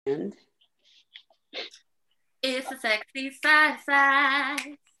And It's a sexy size.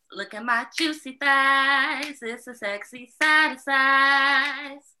 Look at my juicy thighs. It's a sexy size.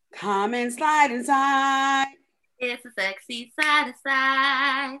 come and slide inside. It's a sexy size.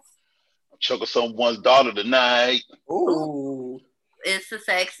 Choking someone's daughter tonight. Ooh, Ooh, it's a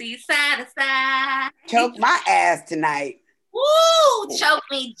sexy size. choke my ass tonight. Woo! Choke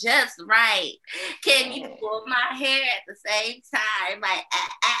me just right. Can you pull my hair at the same time? Like,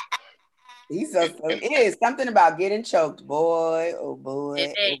 He's so, And, so and it is something about getting choked, boy. Oh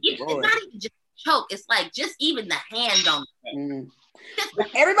boy. Oh it's boy. not even just choke. It's like just even the hand on it. Mm. But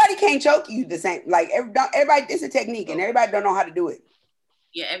everybody can't choke you the same. Like everybody, it's a technique, and everybody don't know how to do it.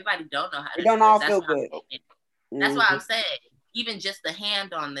 Yeah, everybody don't know how It to do don't it. all feel good. That's why I'm Mm-hmm. saying even just the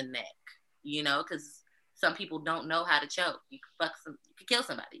hand on the neck, because some people don't know how to choke. You could kill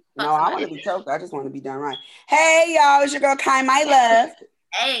somebody. Fuck No, I want somebody. to be choked. I just want to be done right. Hey, y'all, it's your girl Kai My Love.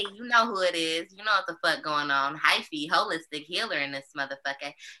 Hey, you know who it is. You know what the fuck going on. Hyphy, holistic healer in this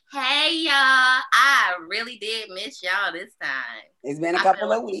motherfucker. Hey, y'all. I really did miss y'all this time. It's been a I couple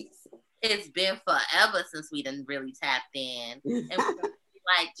feel of weeks. it's been forever since we done really tapped in. And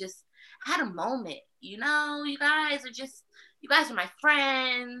like just had a moment. You guys are my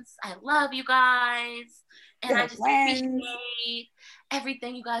friends. I love you guys. And I Good just friends. appreciate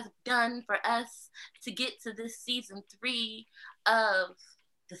everything you guys have done for us to get to this season 3 of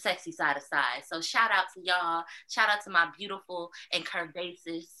the sexy side of size. So shout out to y'all. Shout out to my beautiful and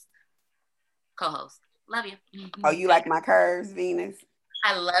curvaceous co-host. Love you. Oh, you like my curves, Venus?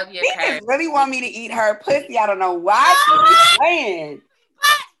 I love your Venus curves. really want me to eat her pussy. I don't know why she be playing.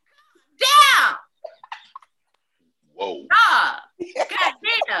 Damn! whoa. Ah! God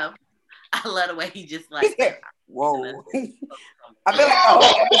damn! I love the way he just He like. said, whoa. I feel like the whole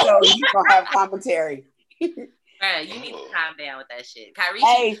episode he's gonna have commentary. Bruh, you need to calm down with that shit.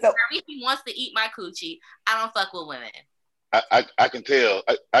 Hey, so Kyrishi wants to eat my coochie. I don't fuck with women. I can tell.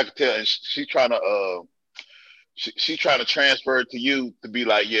 I can tell. And she trying to she trying to transfer it to you to be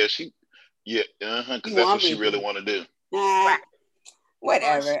like, yeah, because you that's want what she me really to? want to do. Nah, Right.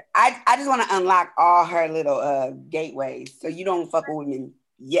 whatever. I just want to unlock all her little gateways so you don't fuck with women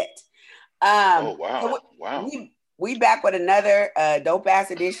yet. Oh wow, So wow. we back with another dope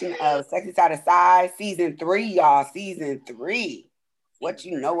ass edition of Sexy Side of Size season 3, y'all. Season 3. What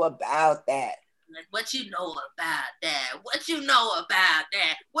you know about that? Like, what you know about that? What you know about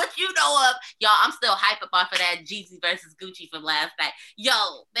that? What you know of? Y'all, I'm still hype up off of that Jeezy versus Gucci from last night. Yo,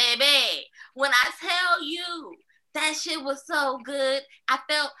 baby, when I tell you that shit was so good, I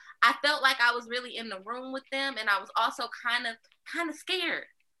felt like I was really in the room with them, and I was also kind of scared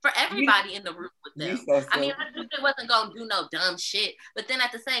for You, everybody in the room with you them. so I mean, silly. I knew they wasn't gonna do no dumb shit, but then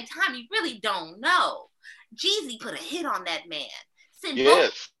at the same time, you really don't know. Jeezy put a hit on that man. Sent both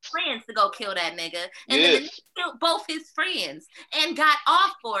Yes, friends to go kill that nigga, and then the nigga yes. killed both his friends and got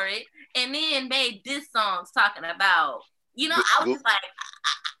off for it, and then made diss songs talking about. I was just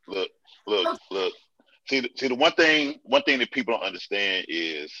like, Look, look. See, the one thing that people don't understand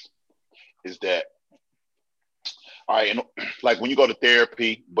is that all right, and like when you go to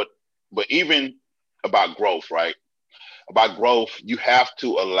therapy, but even about growth, right? About growth, you have to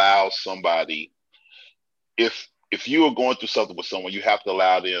allow somebody if you are going through something with someone, you have to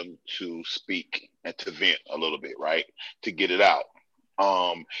allow them to speak and to vent a little bit, right? To get it out,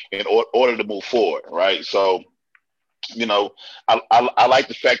 in order to move forward, right? So, you know, I like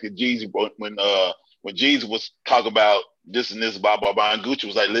the fact that Jeezy when Jeezy was talking about this and this, blah blah blah, and Gucci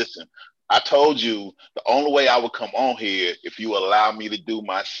was like, "Listen, I told you the only way I would come on here if you allow me to do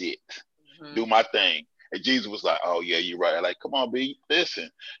my shit, mm-hmm. do my thing." And Jesus was like, "Oh yeah, you're right." Like, come on, B,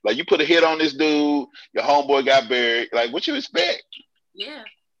 listen. Like, you put a hit on this dude, your homeboy got buried. Like, what you expect? Yeah,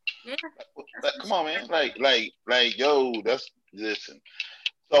 yeah. Like, come on, man. Yo, that's listen.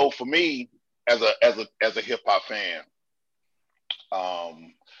 So for me, as a hip hop fan,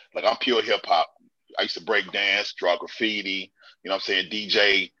 um, like I'm pure hip hop. I used to break dance, draw graffiti. You know what I'm saying?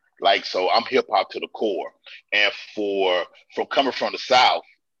 DJ. Like, so I'm hip hop to the core. And from coming from the South,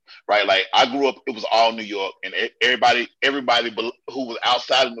 right? Like, I grew up, it was all New York, and everybody who was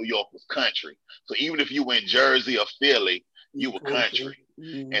outside of New York was country. So even if you went Jersey or Philly, you You were country.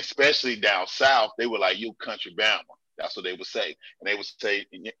 country. And especially down south, they were like, "You country Bama." That's what they would say, and they would say,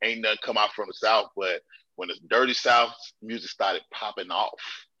 "Ain't nothing come out from the South." But when the dirty South music started popping off,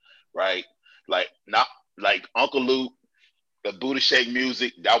 right? Like, not like Uncle Luke, the booty shake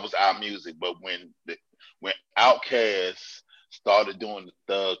music, that was our music. But when Outkast started doing the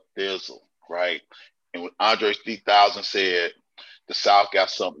Thug Thizzle, right, and when Andre 3000 said the South got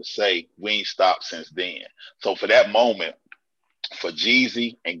something to say, we ain't stopped since then. So for that moment, for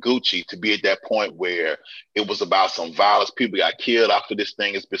Jeezy and Gucci to be at that point where it was about some violence, people got killed after this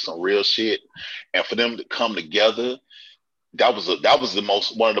thing. It's been some real shit, and for them to come together, that was the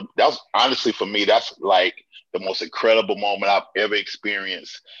most one of the that was honestly for me that's like the most incredible moment I've ever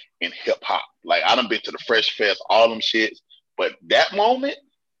experienced in hip hop. Like I done been to the Fresh Fest, all them shits, but that moment,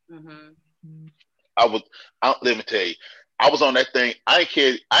 I was. Let me tell you, I was on that thing. I didn't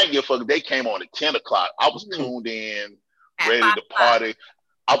care. I didn't give a fuck. They came on at 10 o'clock. I was tuned in, ready to party.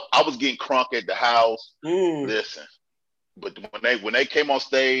 I was getting crunk at the house. Listen, but when they came on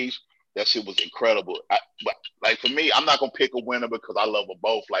stage, that shit was incredible. But like for me, I'm not gonna pick a winner because I love them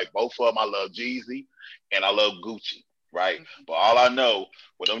both. Like both of them, I love Jeezy and I love Gucci, right? But all I know,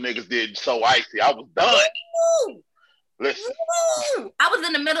 when them niggas did So Icy, I was done. Listen, I was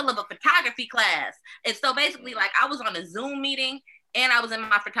in the middle of a photography class, and so basically, like I was on a Zoom meeting and I was in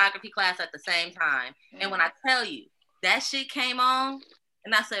my photography class at the same time. And when I tell you that shit came on,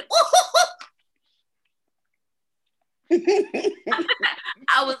 and I said, "Ooh."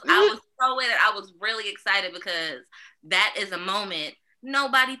 I was so in it. I was really excited because that is a moment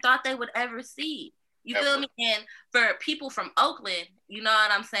nobody thought they would ever see. You feel me? And for people from Oakland, you know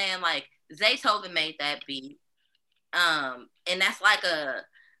what I'm saying? Like Zaytoven made that beat. And that's like a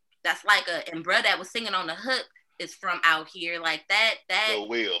and bruh that was singing on the hook is from out here. Like that Lil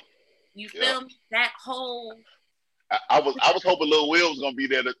Will. You feel me? That whole I was hoping Lil Will was gonna be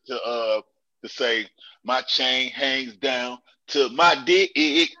there to say my chain hangs down to my dick.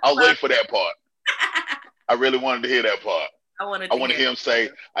 I was waiting for that part. I really wanted to hear that part. I wanted to hear him say,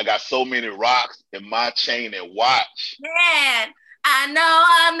 I got so many rocks in my chain and watch. Man, I know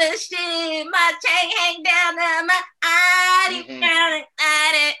I'm the shit. My chain hang down to my eye.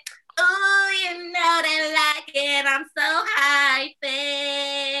 Ooh, you know they like it. I'm so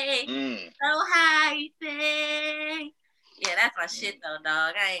hypey. So hypey. Yeah, that's my shit though,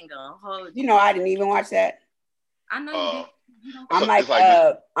 dog. I ain't gonna hold you. You know, I didn't even watch that. I know you did. I'm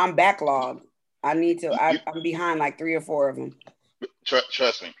I'm backlogged. I need to. I'm behind like 3 or 4 of them.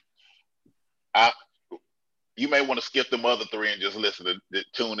 Trust me. You may want to skip them other 3 and just listen to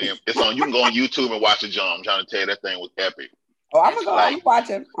tune in. It's on. You can go on YouTube and watch the jump. I'm trying to tell you that thing was epic. Oh, I'm gonna watch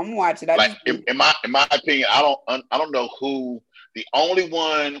it. I'm gonna watch it. In my opinion, I don't know who the only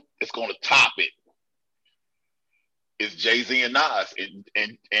one that's gonna top it is Jay-Z and Nas,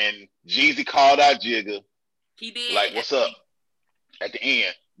 and Jeezy called out Jigga. He did. Like, what's up? At the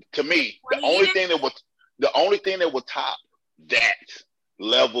end, to me, the only thing that would top that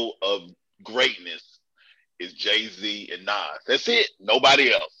level of greatness is Jay-Z and Nas. That's it.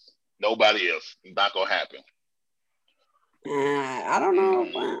 Nobody else. It's not gonna happen. I don't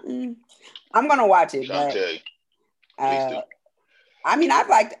know. I'm gonna watch it. But, tell you. Please do. I mean, I've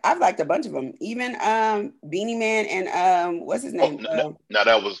liked a bunch of them. Even Beanie Man and what's his name?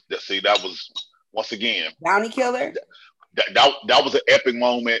 That was once again Bounty Killer. That was an epic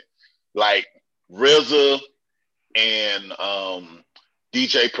moment. Like RZA and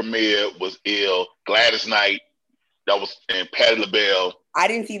DJ Premier was ill. Gladys Knight, that was, and Patti LaBelle. I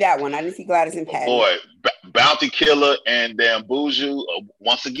didn't see that one. I didn't see Gladys and Patti. Boy, Bounty Killer and Dan Buju.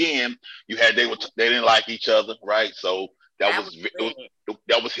 Once again, they didn't like each other, right? So that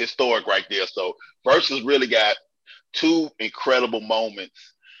was historic right there. So Versus really got 2 incredible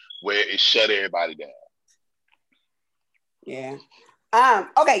moments where it shut everybody down. Yeah.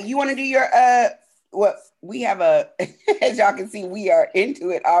 Okay, you want to do your what we have as y'all can see, we are into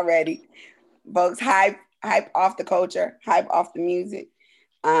it already. Folks, hype off the culture, hype off the music.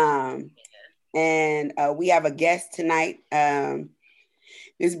 And we have a guest tonight.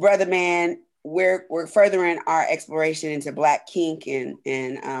 This brother man, we're furthering our exploration into Black kink and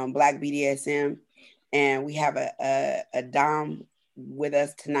Black BDSM, and we have a Dom with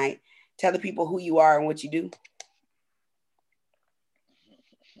us tonight. Tell the people who you are and what you do.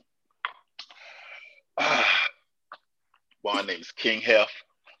 Well, my name is King Heff,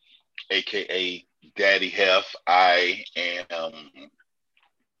 aka Daddy Heff. I am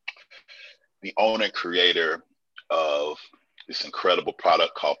the owner and creator of this incredible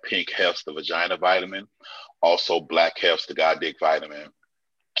product called Pink Heffs, the vagina vitamin, also Black Heffs, the God Dick vitamin,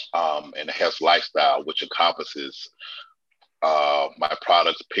 and the Heffs lifestyle, which encompasses my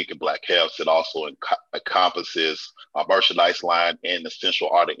products, Pink and Black Heffs. It also encompasses my merchandise line and the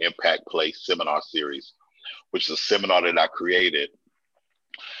Sensual Art and Impact Play seminar series, which is a seminar that I created,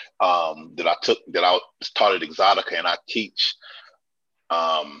 that I started Exotica, and I teach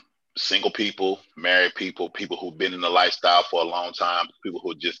single people, married people, people who've been in the lifestyle for a long time, people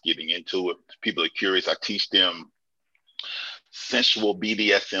who are just getting into it, people who are curious. I teach them sensual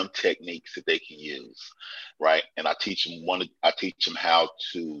BDSM techniques that they can use, right? And I teach them how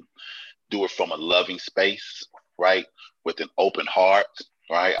to do it from a loving space, right? With an open heart,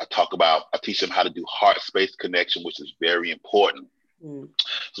 right? I teach them how to do heart space connection, which is very important. Mm.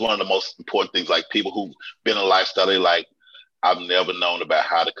 It's one of the most important things. Like people who've been in a lifestyle, they like, I've never known about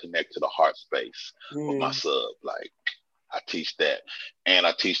how to connect to the heart space of my sub. Like I teach that. And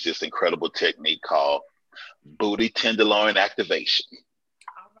I teach this incredible technique called booty tenderloin activation.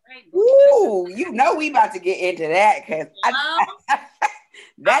 All right. Ooh, you know we about to get into that because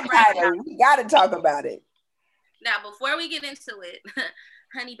that title, we got to talk about it. Now, before we get into it,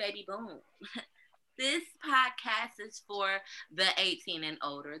 honey baby boom. This podcast is for the 18 and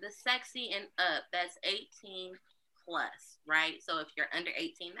older, the sexy and up. That's 18 plus, right? So if you're under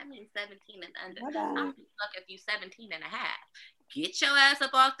 18, that means 17 and under. I don't give a fuck if you're 17 and a half. Get your ass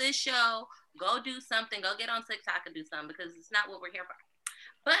up off this show. Go do something. Go get on TikTok and do something because it's not what we're here for.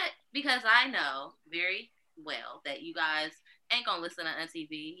 But because I know very well that you guys ain't gonna listen to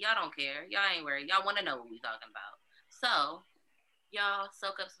TV. Y'all don't care. Y'all ain't worried. Y'all want to know what we talking about. So y'all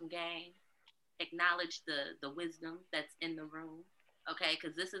soak up some game. Acknowledge the wisdom that's in the room, okay?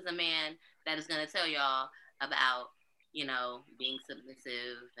 Because this is a man that is going to tell y'all about, you know, being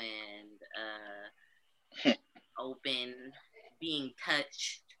submissive and open, being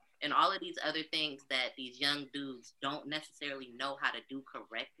touched, and all of these other things that these young dudes don't necessarily know how to do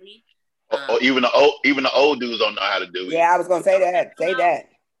correctly. Or even the old dudes don't know how to do it. Yeah, I was going to say that. Say that.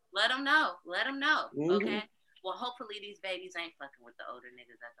 Let them know. Mm-hmm. Okay? Well, hopefully these babies ain't fucking with the older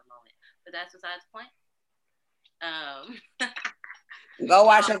niggas at the moment. But that's besides the point. Go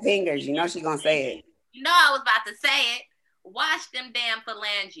wash your fingers. You know she's going to say it. You know I was about to say it. Wash them damn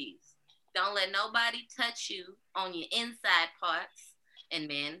phalanges. Don't let nobody touch you on your inside parts. And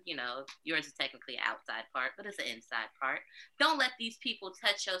men, you know, yours is technically an outside part, but it's an inside part. Don't let these people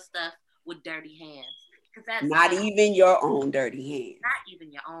touch your stuff with dirty hands. That's not even your own dirty hands. Not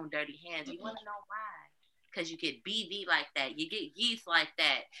even your own dirty hands. You want to know why? Because you get BV like that. You get yeast like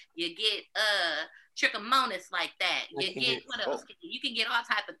that. You get trichomonas like that. You get, what else? You can get all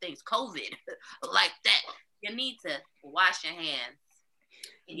type of things. COVID like that. You need to wash your hands.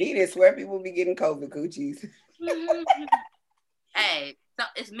 Need to swear people be getting COVID coochies. Hey, so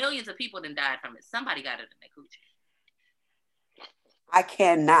it's millions of people that died from it. Somebody got it in their coochie. I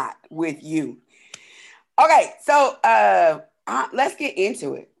cannot with you. Okay, so let's get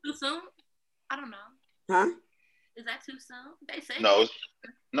into it. Too soon? I don't know. Huh? Is that too soon? They say no,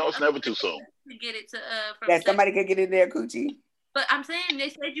 it's never too soon. To get it to that somebody could get in their coochie. But I'm saying they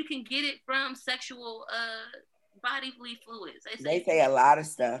said you can get it from sexual bodily fluids. They say a lot of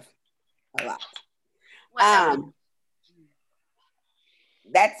stuff. A lot.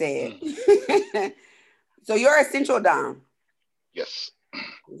 That's it. So you're a sensual dom. Yes.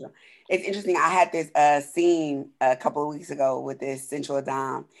 It's interesting. I had this scene a couple of weeks ago with this sensual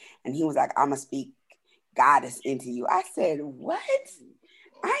dom, and he was like, "I'm gonna speak goddess into you." I said, "What?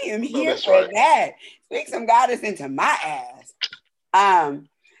 I am here for that. Speak some goddess into my ass."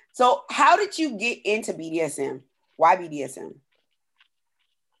 So how did you get into BDSM? Why BDSM?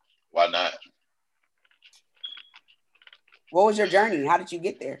 Why not? What was your journey? How did you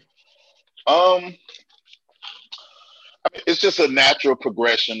get there? It's just a natural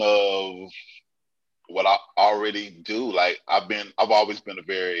progression of what I already do. Like I've always been a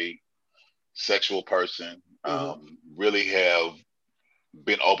very sexual person. Really have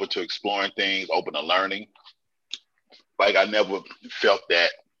been open to exploring things, open to learning. Like I never felt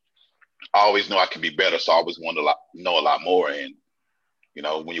that. I always know I can be better, so I always wanted to know a lot more. And you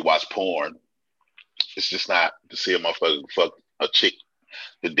know, when you watch porn, it's just not to see a motherfucker fuck a chick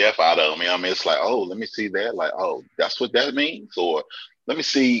the death out of me. I mean, it's like, oh, let me see that. Like, oh, that's what that means. Or let me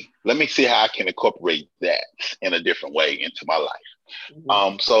see how I can incorporate that in a different way into my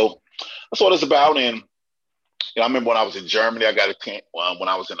life. So that's what it's about. And you know, I remember when I was in Germany, when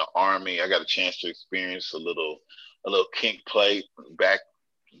I was in the army, I got a chance to experience a little kink play back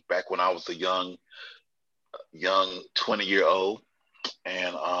when I was a young 20-year-old.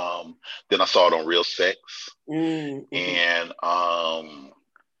 And then I saw it on Real Sex. And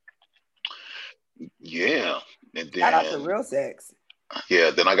yeah, and then shout out to Real Sex. Yeah,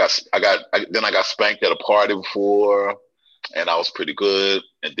 then I got spanked at a party before, and I was pretty good.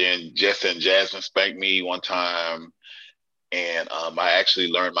 And then Jess and Jasmine spanked me one time, and I actually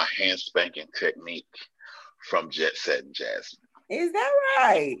learned my hand spanking technique from Jet Set and Jasmine. Is that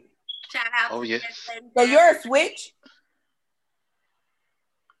right? Shout out. Oh yes. So you're a switch?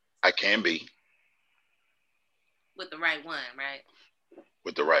 I can be. With the right one, right?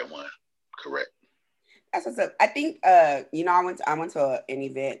 With the right one, correct. That's what's up. I think I went to an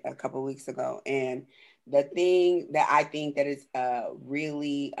event a couple weeks ago, and the thing that I think that is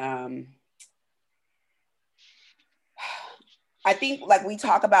really I think like we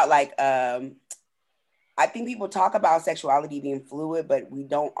talk about like I think people talk about sexuality being fluid, but we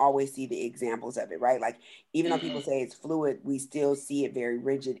don't always see the examples of it, right? Like even though people say it's fluid, we still see it very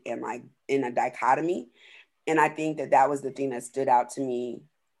rigid and like in a dichotomy. And I think that that was the thing that stood out to me.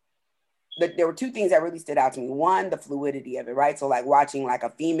 There were two things that really stood out to me. One, the fluidity of it, right? So like watching like a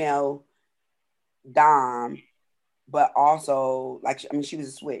female dom, but also like I mean she was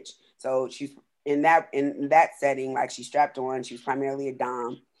a switch, so she's in that setting like she's strapped on. She was primarily a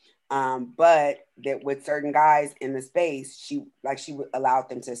dom, but that with certain guys in the space, she would allow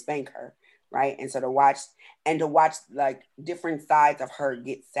them to spank her, right? And so to watch like different sides of her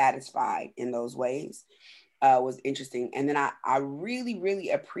get satisfied in those ways was interesting. And then I really really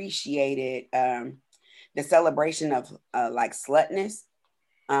appreciated the celebration of like sluttiness.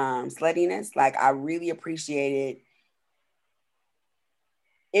 Like I really appreciated,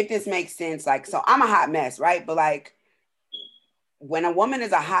 if this makes sense, like so I'm a hot mess, right? But like when a woman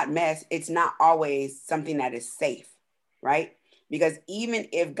is a hot mess, it's not always something that is safe, right? Because even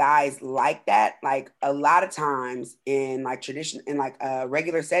if guys like that, like a lot of times in like tradition in like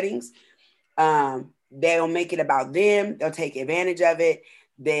regular settings, they'll make it about them, they'll take advantage of it,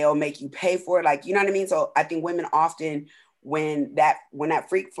 they'll make you pay for it, like you know what I mean. So I think women often when that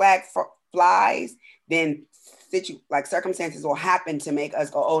freak flag flies, then like circumstances will happen to make us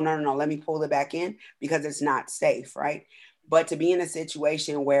go, oh no, let me pull it back in because it's not safe, right? But to be in a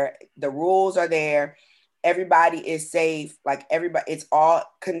situation where the rules are there, everybody is safe, like everybody, it's all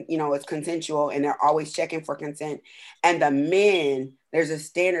it's consensual, and they're always checking for consent. And the men, there's a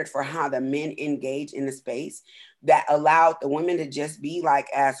standard for how the men engage in the space that allowed the women to just be like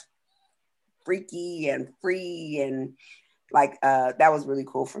as freaky and free, and like that was really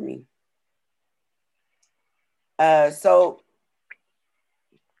cool for me. So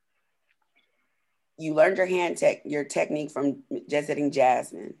you learned your technique from Jet Setting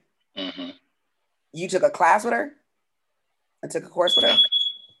Jasmine. Mm-hmm. You took a class with her? I took a course with her?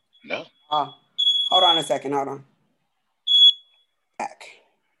 No. Oh, hold on a second. Hold on. Back.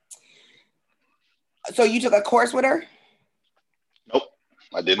 So you took a course with her? Nope,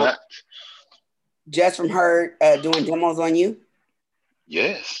 I did not. Just from her doing demos on you?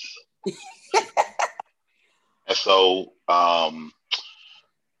 Yes. And so,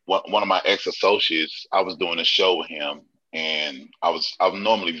 one of my ex associates, I was doing a show with him, and I was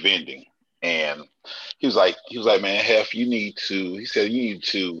normally vending, and he was like, man, Heff, you need to. He said you need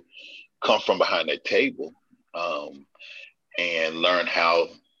to come from behind that table, um, and learn how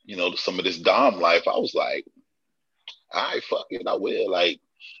some of this dom life. I was like, all right, fuck it, I will. Like,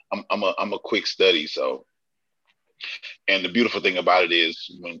 I'm a quick study, so. And the beautiful thing about it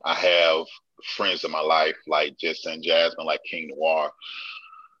is when I have friends in my life like Jess and Jasmine, like King Noir,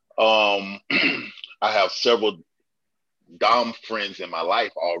 I have several Dom friends in my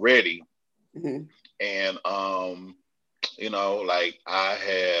life already. Mm-hmm. And like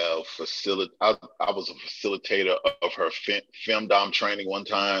I was a facilitator of her film Dom training one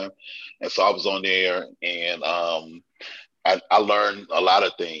time. And so I was on there, and I learned a lot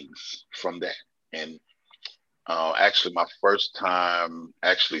of things from that. And actually, my first time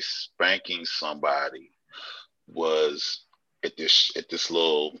actually spanking somebody was at this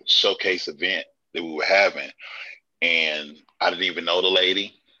little showcase event that we were having, and I didn't even know the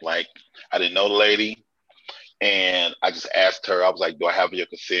lady. Like, I didn't know the lady, and I just asked her. I was like, "Do I have your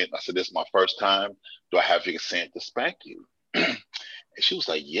consent?" I said, "This is my first time. Do I have your consent to spank you?" And she was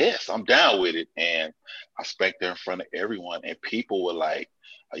like, "Yes, I'm down with it." And I spanked her in front of everyone, and people were like,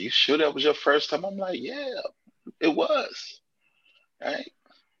 "Are you sure that was your first time?" I'm like, "Yeah, it was." Right?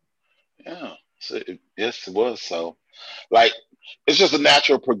 Yeah. So yes, it was. So, like, it's just a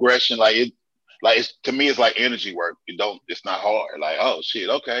natural progression. To me, it's like energy work. It's not hard. Like, oh shit,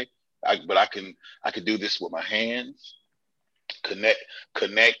 okay. But I can do this with my hands, connect,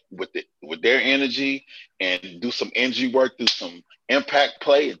 with their energy, and do some energy work, do some impact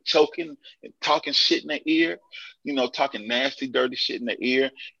play, and choking and talking shit in their ear, talking nasty, dirty shit in their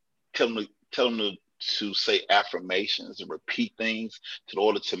ear. Tell them to say affirmations and repeat things in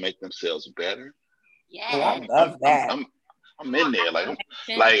order to make themselves better. Oh, I Yes. love that. I'm in there. Like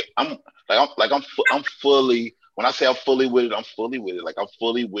Affirmation. I'm fully. When I say I'm fully with it, I'm fully with it. Like, I'm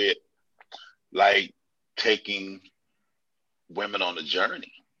fully with, like, taking women on a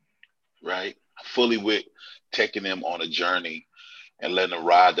journey, right? Fully with taking them on a journey and letting them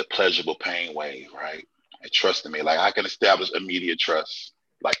ride the pleasurable pain wave, right? And trusting me. Like, I can establish immediate trust.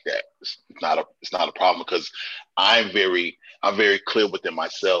 like that. It's not a problem because I'm very clear within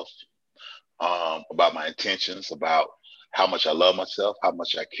myself about my intentions, about how much I love myself, how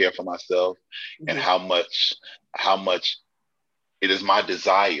much I care for myself, and how much it is my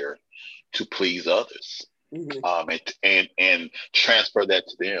desire to please others. And transfer that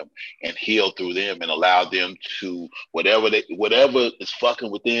to them and heal through them and allow them to whatever is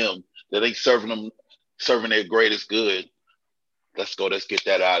fucking with them that ain't serving their greatest good. Let's go. Let's get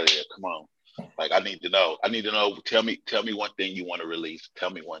that out of there. Come on. Like I need to know. Tell me one thing you want to release. Tell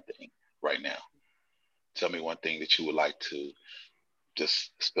me one thing right now. Tell me one thing that you would like to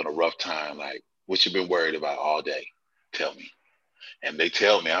just spend a rough time. Like what you've been worried about all day. Tell me. And they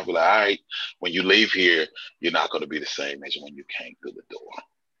tell me, I'll be like, all right, when you leave here, you're not going to be the same as when you came through the door.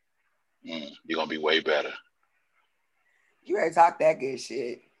 You're going to be way better. You better talk that good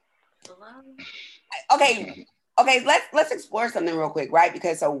shit. Okay. Let's explore something real quick, right?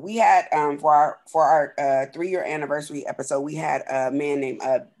 Because so we had for our 3-year anniversary episode, we had a man named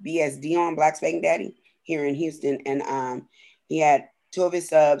BSD on Black Spank Daddy here in Houston, and he had 2 of his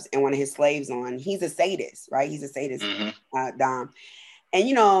subs and 1 of his slaves on. He's a sadist, right? He's a sadist, Dom. And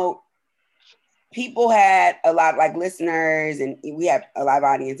you know, people had a lot like listeners, and we have a live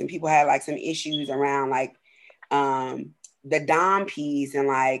audience, and people had like some issues around like the Dom piece and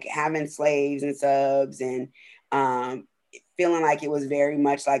like having slaves and subs and feeling like it was very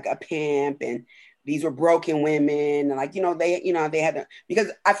much like a pimp and these were broken women and like they had to, because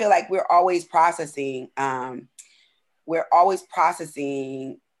I feel like we're always processing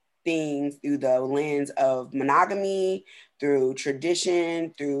things through the lens of monogamy, through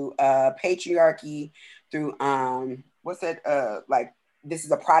tradition, through patriarchy, through like this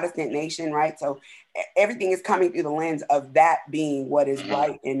is a Protestant nation, right? So everything is coming through the lens of that being what is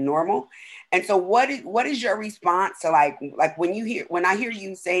right and normal. And so what is your response to like when I hear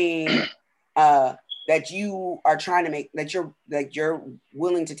you saying that you are trying to make that you're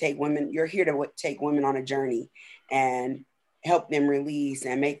willing to take women, you're here to take women on a journey and help them release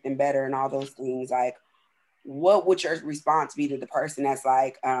and make them better and all those things, like what would your response be to the person that's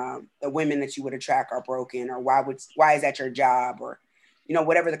like the women that you would attract are broken, or why is that your job, or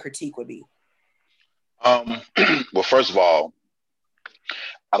whatever the critique would be? Well, first of all,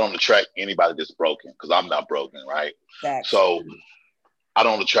 I don't attract anybody that's broken because I'm not broken, right? Facts. So I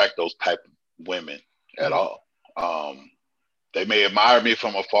don't attract those type of women at all. They may admire me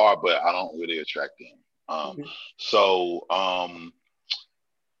from afar, but I don't really attract them. So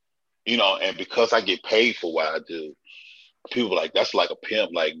and because I get paid for what I do, people are like, that's like a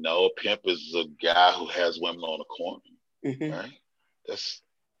pimp. Like, no, a pimp is a guy who has women on the corner, right?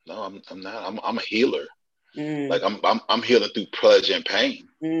 I'm not. I'm a healer. Like I'm healing through pleasure and pain.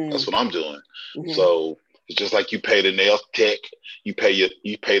 That's what I'm doing. So it's just like you pay the nail tech, you pay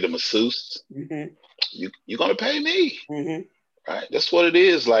the masseuse. You're gonna pay me, right? That's what it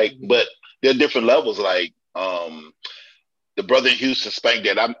is. Like, but there are different levels. Like the brother in Houston, Spank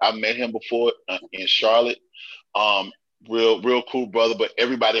Dad. I met him before in Charlotte. Real cool brother. But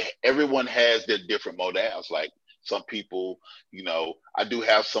everyone has their different modals. Like some people, I do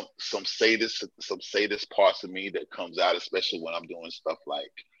have some sadist parts of me that comes out, especially when I'm doing stuff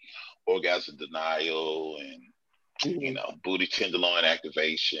like orgasm denial and booty tenderloin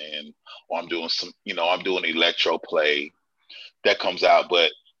activation, or I'm doing electro play that comes out.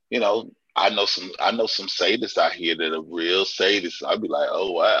 But I know some sadists out here that are real sadists. I'd be like,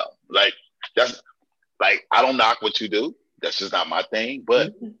 oh wow, like that's like, I don't knock what you do. That's just not my thing,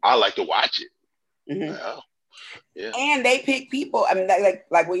 but I like to watch it. Like, oh, yeah. And they pick people. I mean, like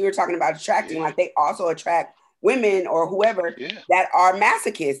what you were talking about attracting. Like they also attract women or whoever that are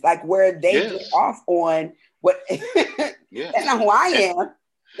masochists. Like where they get off on what. That's not who I am.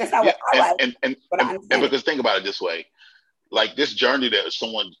 That's not what I like. And because think about it this way, like this journey that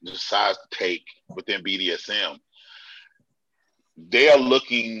someone decides to take within BDSM, they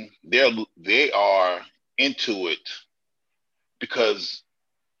are into it because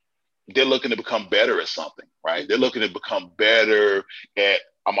they're looking to become better at something, right? They're looking to become better at,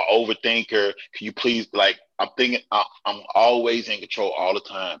 I'm an overthinker. Can you please, like, I'm thinking, I'm always in control all the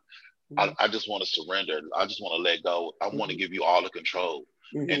time. I just want to surrender. I just want to let go. I want to give you all the control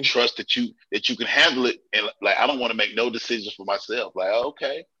and trust that you can handle it. And like, I don't want to make no decisions for myself. Like,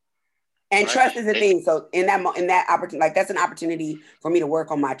 okay. And right? Trust is a thing. So in that opportunity, like that's an opportunity for me to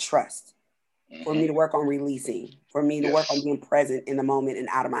work on my trust, for me to work on releasing, for me to work on being present in the moment and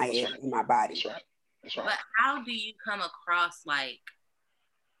out of my head, in my body. That's right. That's right. But how do you come across like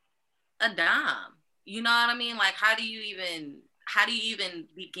a dom? You know what I mean? Like, how do you even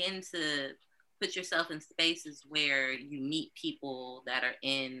begin to put yourself in spaces where you meet people that are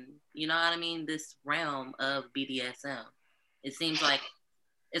in, you know what I mean, this realm of BDSM. It seems like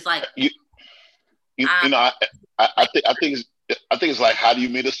it's like you know, I think it's like, how do you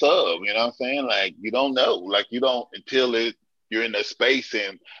meet a sub? You know what I'm saying? Like, you don't know. Like, you don't until you're in that space.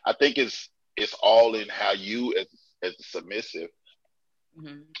 And I think it's all in how you as a submissive,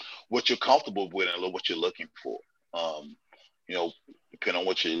 mm-hmm. what you're comfortable with and what you're looking for. You know, depending on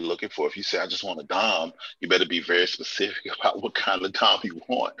what you're looking for. If you say, I just want a dom, you better be very specific about what kind of dom you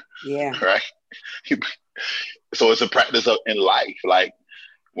want. Yeah. Right. So it's a practice in life. Like,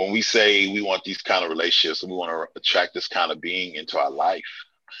 when we say we want these kind of relationships and we want to attract this kind of being into our life,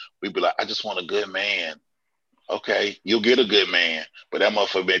 we'd be like, I just want a good man. Okay, you'll get a good man, but that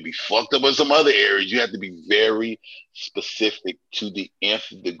motherfucker may be fucked up in some other areas. You have to be very specific to the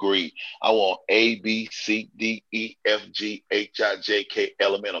nth degree. I want A, B, C, D, E, F, G, H, I, J, K,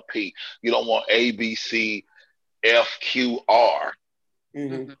 L, M, N, or P. You don't want A, B, C, F, Q, R.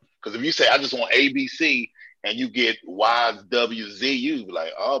 Mm-hmm. Because if you say, I just want A, B, C, and you get Y, W, Z, you be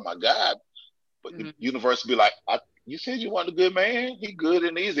like, oh my God. But the universe be like, you said you want a good man. He good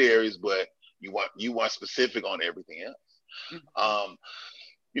in these areas, but you want specific on everything else.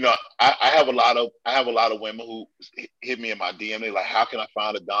 You know, I have a lot of women who hit me in my DM. They're like, how can I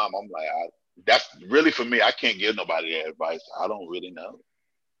find a dom? I'm like, that's really for me. I can't give nobody that advice. I don't really know.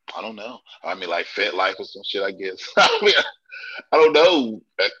 I don't know. I mean, like Fat Life or some shit, I guess. I mean, I don't know.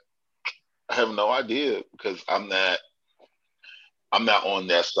 I have no idea because I'm not on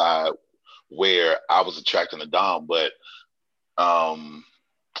that side where I was attracting a dom, but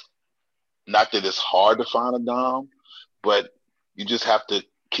not that it's hard to find a dom, but you just have to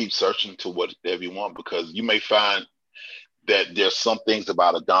keep searching to whatever you want, because you may find that there's some things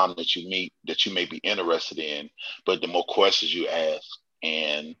about a dom that you meet that you may be interested in, but the more questions you ask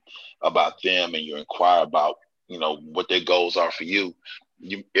and about them and you inquire about, you know, what their goals are for you,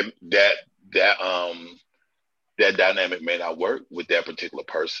 that dynamic may not work with that particular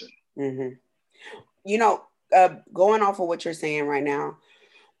person. Mm-hmm. You know, going off of what you're saying right now,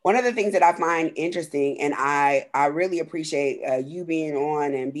 one of the things that I find interesting, and I really appreciate you being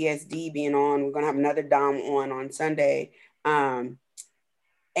on and BSD being on. We're gonna have another Dom on Sunday, and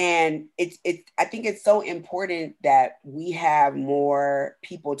it's I think it's so important that we have more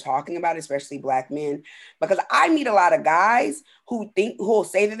people talking about it, especially Black men, because I meet a lot of guys who will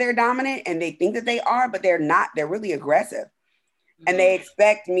say that they're dominant and they think that they are, but they're not. They're really aggressive. And they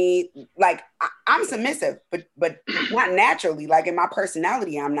expect me, like, I'm submissive, but not naturally. Like, in my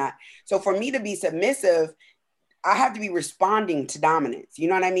personality, I'm not. So for me to be submissive, I have to be responding to dominance. You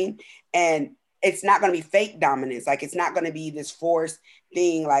know what I mean? And it's not going to be fake dominance. Like, it's not going to be this forced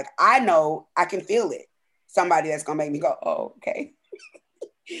thing. Like, I know I can feel it. Somebody that's going to make me go, oh, okay.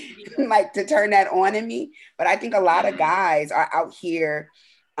 Like, to turn that on in me. But I think a lot of guys are out here,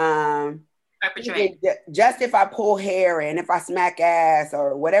 just if I pull hair and if I smack ass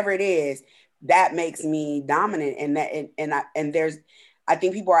or whatever it is, that makes me dominant. And that and there's, I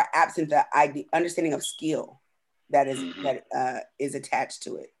think people are absent the understanding of skill that is attached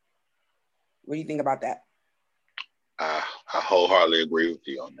to it. What do you think about that? I wholeheartedly agree with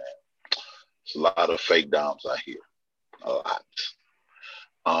you on that. There's a lot of fake doms out here, a lot,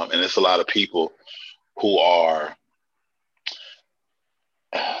 and it's a lot of people who are,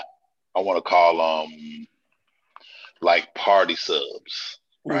 I want to call them like party subs,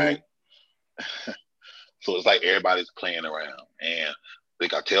 right? Mm-hmm. So it's like everybody's playing around, and I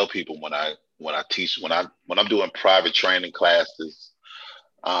think I tell people when I teach, when I'm doing private training classes,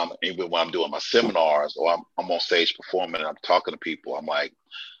 even when I'm doing my seminars or I'm on stage performing and I'm talking to people, I'm like,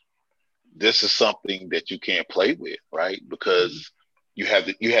 this is something that you can't play with, right? Because you have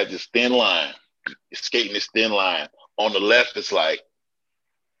this thin line, skating this thin line. On the left, it's like,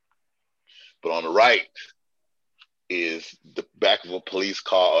 but on the right is the back of a police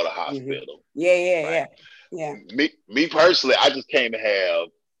car or the hospital. Yeah. Me personally, I just came to have,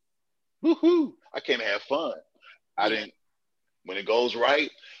 woohoo! I came to have fun. I didn't, when it goes right.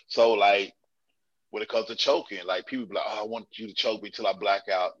 So like, when it comes to choking, like people be like, oh, I want you to choke me till I black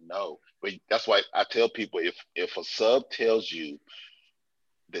out. No, but that's why I tell people, if a sub tells you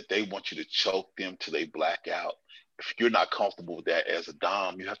that they want you to choke them till they black out, if you're not comfortable with that as a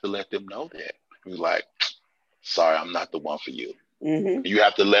dom, you have to let them know that. You're like, sorry, I'm not the one for you. Mm-hmm. You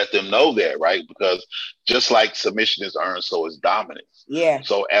have to let them know that, right? Because just like submission is earned, so is dominance. Yeah.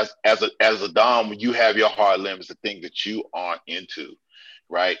 So as a dom, you have your hard limits, the thing that you aren't into,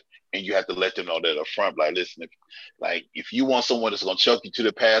 right? And you have to let them know that up front. Like, listen, if you want someone that's gonna choke you to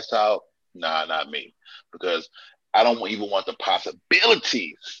the pass out, nah, not me, because I don't even want the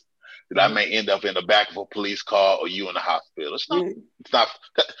possibilities that I may end up in the back of a police car or you in the hospital. It's not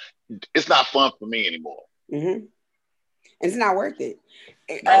it's not fun for me anymore. Mm-hmm. It's not worth it.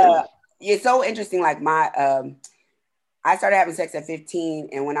 No. It's so interesting. Like I started having sex at 15,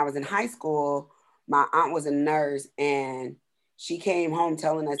 and when I was in high school, my aunt was a nurse, and she came home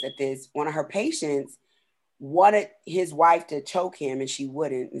telling us that one of her patients wanted his wife to choke him, and she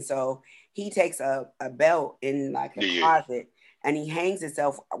wouldn't, and so he takes a belt in like a closet, and he hangs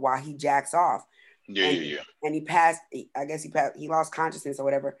himself while he jacks off. And he passed. I guess he lost consciousness or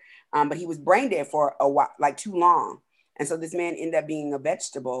whatever. But he was brain dead for a while, like too long, and so this man ended up being a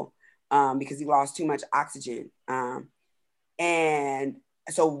vegetable because he lost too much oxygen. And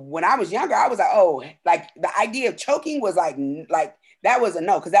so when I was younger, I was like, oh, like the idea of choking was like that was a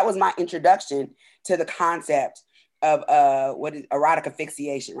no, because that was my introduction to the concept of what is erotic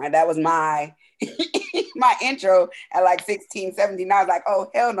asphyxiation, right? That was my my intro at like 16, 17. I was like, oh,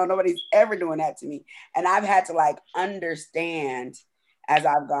 hell no, nobody's ever doing that to me. And I've had to like understand as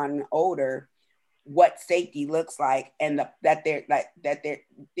I've gotten older what safety looks like, and that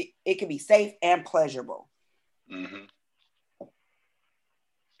it can be safe and pleasurable. Mm-hmm.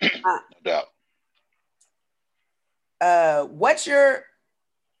 No doubt. What's your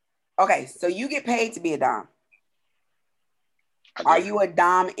okay? So you get paid to be a dom. Are you a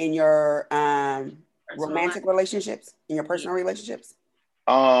dom in your romantic relationships, in your personal relationships?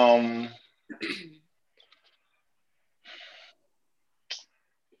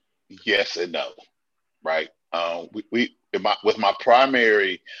 Yes and no, right? With my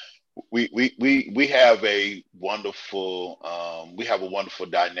primary, we have a wonderful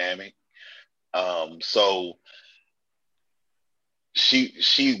dynamic. So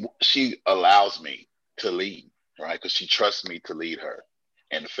she allows me to lead, right? Because she trusts me to lead her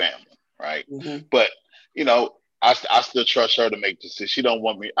and the family, right? Mm-hmm. But you know, I still trust her to make decisions. She don't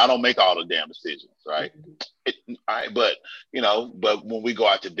want me. I don't make all the damn decisions, right? Mm-hmm. But when we go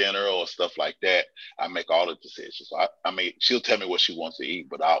out to dinner or stuff like that, I make all the decisions. So I mean, she'll tell me what she wants to eat,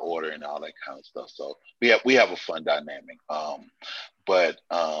 but I'll order and all that kind of stuff. So we have a fun dynamic.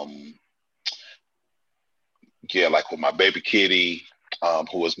 Yeah, like with my baby kitty,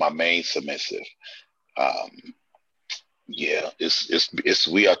 who was my main submissive. Yeah, it's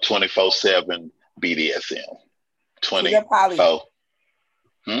we are 24/7 BDSM. 20. So you're poly.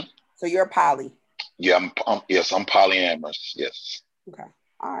 So you're poly. Yeah, I'm polyamorous. Yes. Okay.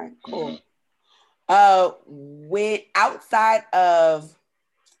 All right. Cool. Mm-hmm. When outside of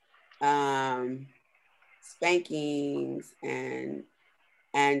spankings and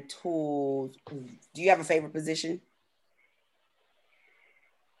tools, do you have a favorite position?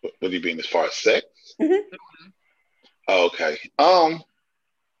 What do you mean as far as sex? Mm-hmm. Okay.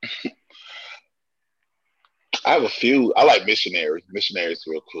 I have a few. I like missionaries. Missionaries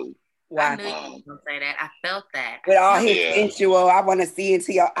real cool. Wow. I knew you were gonna say that. I felt that. With all his sensual, I want to see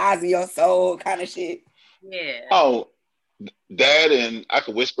into your eyes and your soul kind of shit. Yeah. Oh, that, and I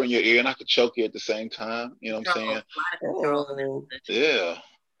could whisper in your ear and I could choke you at the same time. You know what I'm saying? Oh. Yeah.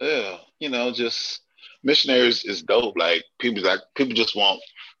 You know, just missionaries is dope. Like people just want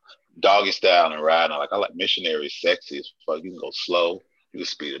doggy style and riding. Like I like missionaries sexy as fuck. You can go slow, you can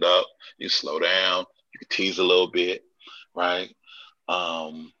speed it up, you can slow down, you can tease a little bit, right?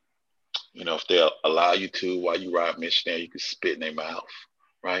 You know, if they'll allow you to while you ride missionary, you can spit in their mouth,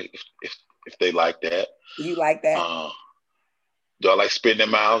 right? If they like that. You like that? Do I like spitting in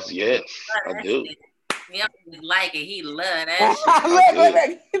their mouths? Yes, I do. Yep, he like it. He love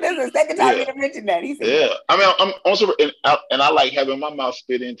that shit. This is the second time you mentioned that. He said, yeah. I mean, I'm also, and I like having my mouth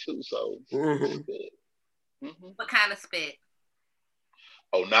spit in too. So, mm-hmm. Mm-hmm. What kind of spit?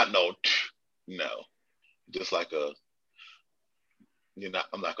 Oh, no, just like a.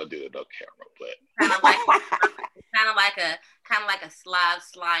 I'm not gonna do it on camera, but kind of like a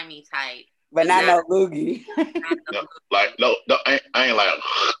slimy type, but not no loogie. No, I ain't like.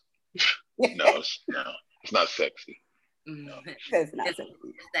 No, it's not sexy. No. It's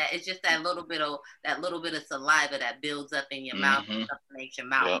just that little bit of saliva that builds up in your mouth and makes your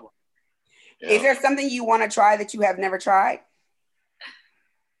mouth. Yep. Is there something you want to try that you have never tried?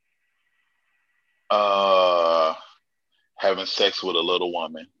 Having sex with a little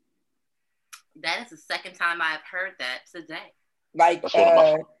woman. That is the second time I've heard that today. Like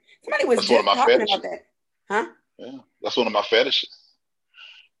somebody was just talking about that. Huh? Yeah, that's one of my fetishes.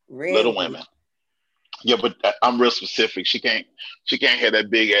 Really? Little women. Yeah, but I'm real specific. She can't have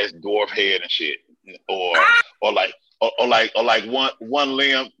that big ass dwarf head and shit, or like one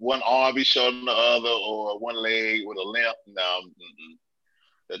limb, one arm be showing the other, or one leg with a limp. No.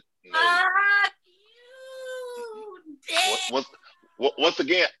 once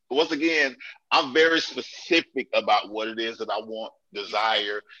again, I'm very specific about what it is that I want,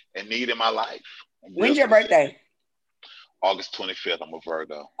 desire, and need in my life. I'm real When's your specific. birthday? August 25th. I'm a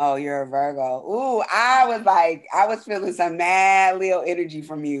Virgo. Oh, you're a Virgo. Ooh, I was feeling some mad Leo energy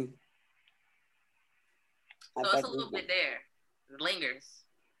from you. So it's a little bit there. It lingers.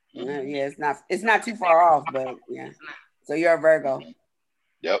 Yeah, it's not too far off, but yeah. So you're a Virgo.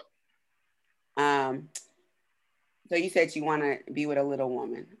 Yep. So you said you want to be with a little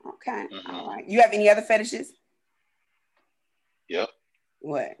woman. Okay. All right. You have any other fetishes? Yep.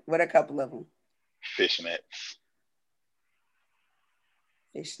 What a couple of them? Fishnets.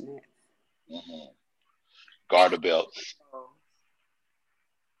 Fishnet. Garter belts.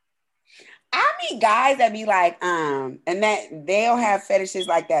 I meet guys that be like, and that they'll have fetishes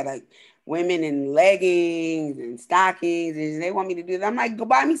like that, like women in leggings and stockings, and they want me to do that. I'm like, go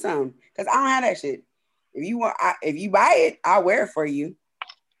buy me some, because I don't have that shit. If you buy it, I'll wear it for you.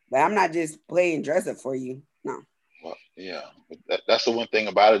 But I'm not just playing dress up for you. No. Well, yeah. That's the one thing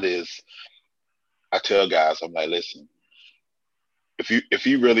about it is, I tell guys, I'm like, listen, if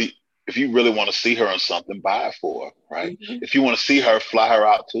you really want to see her in something, buy it for her, right? If you want to see her, fly her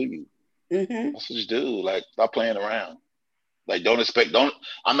out to you. That's what you do. Like, stop playing around. Like, I'm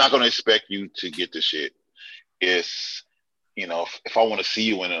not gonna expect you to get the shit. It's, if I want to see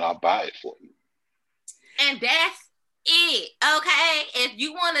you in it, I'll buy it for you. And that's it. Okay. If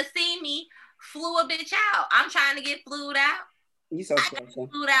you want to see me flew a bitch out, I'm trying to get flued out. You so special.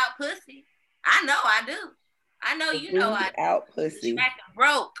 Flued out pussy. I know I do. I know you know I do. Out pussy.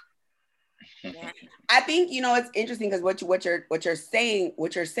 Broke. I think it's interesting because what you're saying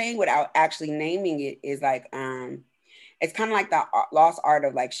without actually naming it is like it's kind of like the lost art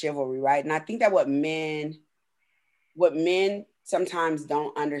of like chivalry, right? And I think that what men sometimes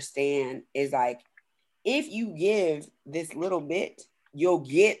don't understand is like, if you give this little bit, you'll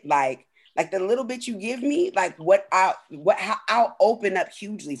get like the little bit you give me, like how I'll open up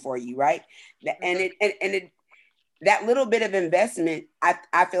hugely for you, right? And that little bit of investment, I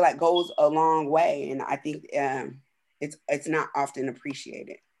feel like goes a long way, and I think it's not often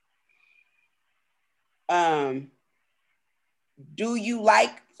appreciated. Do you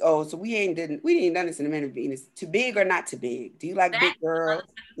like? Oh, so we ain't done this in a minute. Venus, too big or not too big? Do you like big girls?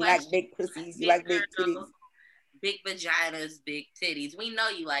 You like big pussies? You like big titties? Big vaginas, big titties. We know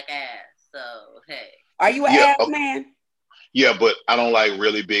you like ass, so hey. Are you an ass man? Yeah, but I don't like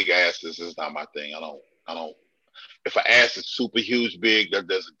really big asses. It's not my thing. I don't. If an ass is super huge, big, that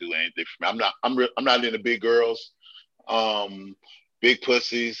doesn't do anything for me. I'm not into big girls. Big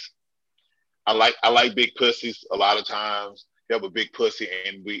pussies. I like big pussies a lot of times. You have a big pussy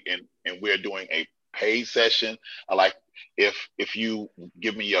and we're doing a paid session. I like if you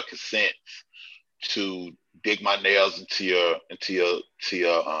give me your consent to dig my nails into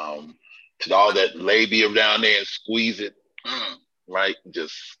all that labia down there and squeeze it, right?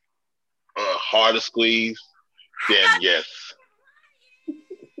 Just hard to squeeze, then yes.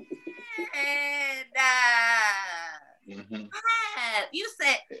 And you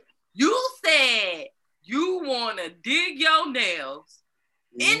said you want to dig your nails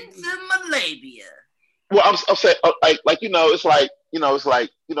into my labia. Well, I'm saying, it's like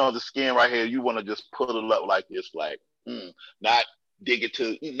the skin right here. You want to just put it up like this, like not dig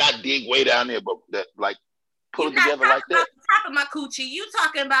way down there, but that like pull it together like that. The top of my coochie. You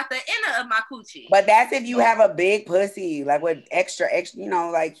talking about the inner of my coochie? But that's if you have a big pussy, like with extra,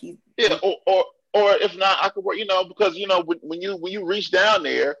 like he. Yeah, or if not, I could work. Because when you reach down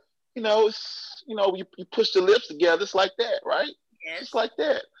there, it's you push the lips together. It's like that, right? Yes. It's like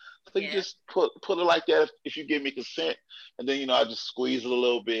that. So you just put it like that if you give me consent, and then I just squeeze it a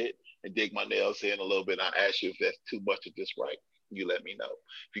little bit and dig my nails in a little bit. And I ask you if that's too much or just right. You let me know.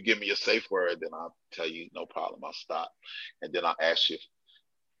 If you give me a safe word, then I'll tell you no problem. I'll stop, and then I'll ask you,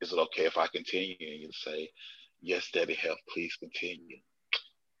 is it okay if I continue? And you say, yes, Daddy Heff, please continue.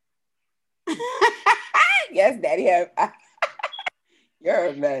 Yes, Daddy Heff. You're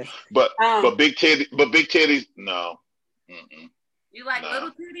a mess. But big titties, no. Mm-mm. You like little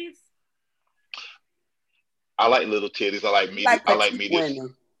titties? I like little titties. I like medium. I like medium.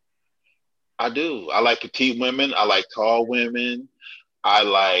 Women. I do. I like petite women. I like tall women. I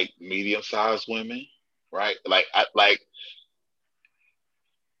like medium-sized women. Right? I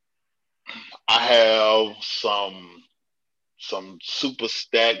have some super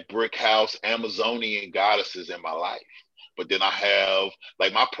stacked brick house Amazonian goddesses in my life. But then I have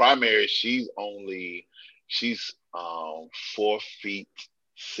like my primary, she's 4'6".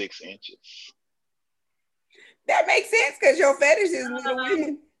 That makes sense because your fetish is little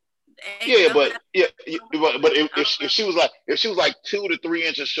women. Yeah, but if she was like 2 to 3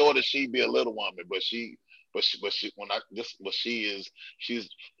 inches shorter, she'd be a little woman. But she when I just what she is, she's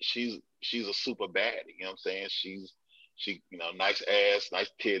a super baddie. You know what I'm saying? She nice ass, nice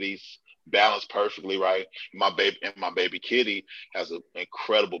titties, balanced perfectly right. My baby kitty has an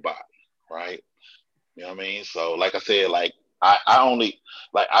incredible body, right? You know what I mean? So like I said, like I only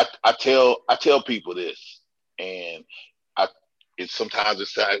like I tell people this, and I sometimes it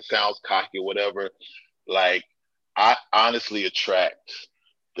sounds cocky or whatever. Like I honestly attract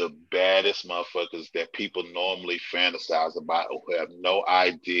the baddest motherfuckers that people normally fantasize about or who have no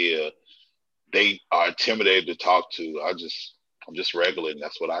idea they are intimidated to talk to. I'm just regular, and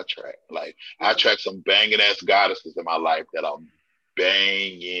that's what I attract. Like I attract some banging ass goddesses in my life that are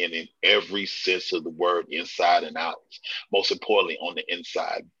banging in every sense of the word, inside and out. Most importantly, on the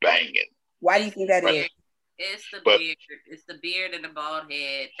inside, banging. Why do you think that is? It's the But beard. It's the beard and the bald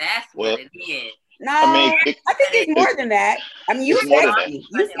head. That's well, what it is. No, I mean, I think it's more than that. I mean, you it's more than that. sexy.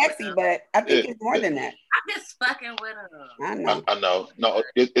 You sexy, but I think It, it's more than that. I'm just fucking with him. I know. I know. No, Look,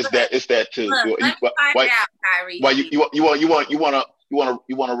 it's that too. look, let me find out, Kyrie. Why you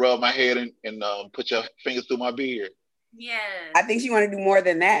want to rub my head and put your fingers through my beard? Yes. I think she want to do more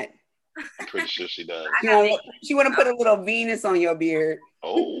than that. I'm pretty sure she does. She want to put a little Venus on your beard.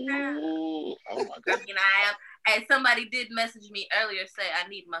 Oh my God. And somebody did message me earlier, say I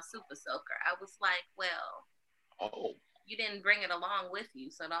need my super soaker. I was like, well, you didn't bring it along with you,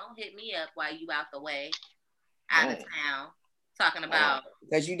 so don't hit me up while you out the way, out of town, talking about.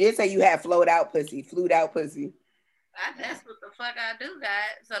 Because you did say you had flued out pussy. That's what the fuck I do,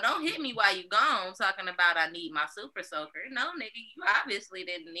 guys. So don't hit me while you gone talking about I need my super soaker. No, nigga, you obviously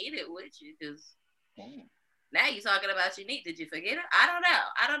didn't need it with you because now you talking about you need. Did you forget it? I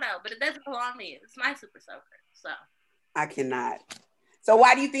don't know, but it doesn't belong to me. It's my super soaker. So I cannot. So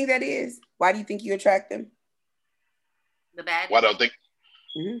why do you think that is? Why do you think you attract them? The bad. Why do I think?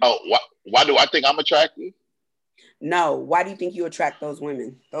 Why do I think I'm attractive? No, why do you think you attract those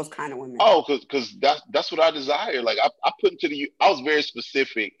women, those kind of women? Oh, because that's what I desire. Like I put into I was very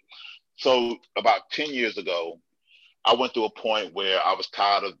specific. So about 10 years ago, I went through a point where I was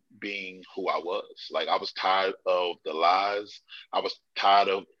tired of being who I was. Like I was tired of the lies. I was tired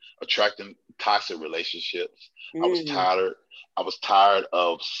of attracting toxic relationships. I was tired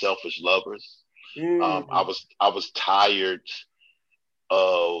of selfish lovers. I was tired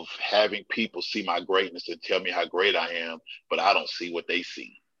of having people see my greatness and tell me how great I am, but I don't see what they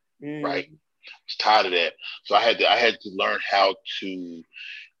see. Right? I was tired of that. So I had to learn how to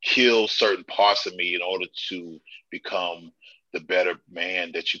kill certain parts of me in order to become the better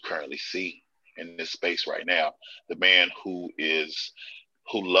man that you currently see in this space right now. The man who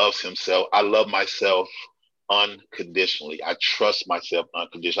loves himself. I love myself unconditionally. I trust myself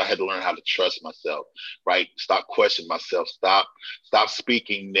unconditionally. I had to learn how to trust myself, right? Stop questioning myself. Stop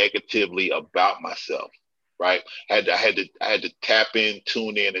speaking negatively about myself, right? I had to tap in,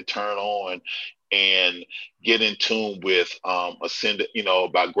 tune in, and turn on and get in tune with ascendant,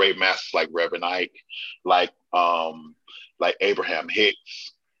 about great masters like Reverend Ike, like Abraham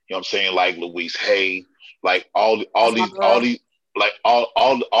Hicks, you know what I'm saying, like Louise Hay, like all these like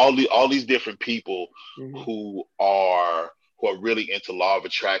all these different people who are really into law of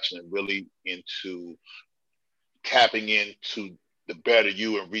attraction and really into tapping into the better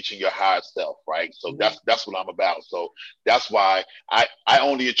you and reaching your higher self, right? So that's what I'm about. So that's why I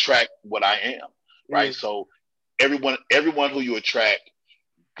only attract what I am, right? So everyone who you attract,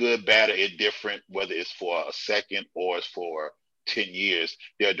 good, bad, or indifferent, whether it's for a second or it's for 10 years,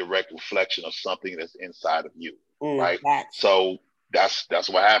 they're a direct reflection of something that's inside of you, right? So that's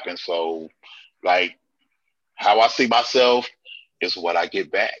what happens. So like how I see myself is what I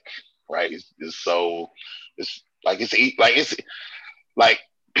get back, right? It's like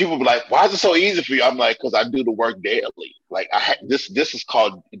people be like, why is it so easy for you? I'm like, because I do the work daily. Like this is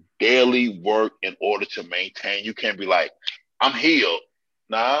called daily work in order to maintain. You can't be like, I'm healed.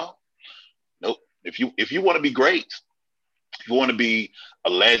 No, nope. If you want to be great, if you want to be a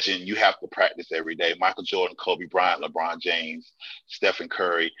legend, you have to practice every day. Michael Jordan, Kobe Bryant, LeBron James, Stephen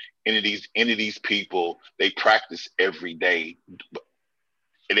Curry, any of these people, they practice every day.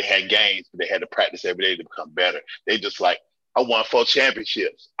 And they had games, but they had to practice every day to become better. They just like, I won 4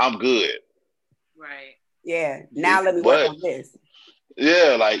 championships. I'm good. Right. Yeah. Now let me work on this.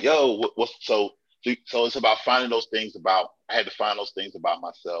 Yeah, like, yo, so it's about finding those things I had to find those things about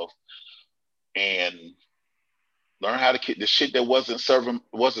myself and learn how to keep the shit that wasn't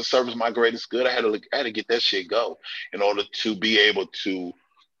serving my greatest good. I had to get that shit go in order to be able to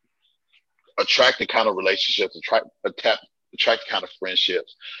attract the kind of relationships, attract the kind of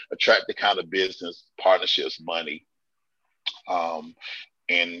friendships, attract the kind of business partnerships, money, um,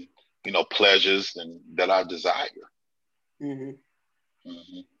 and pleasures and that I desire. Mm-hmm.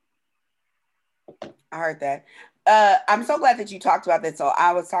 Hmm. I heard that. I'm so glad that you talked about that. So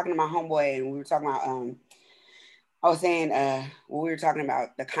I was talking to my homeboy, and we were talking about. I was saying when we were talking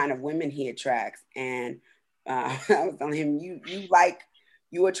about the kind of women he attracts, and I was telling him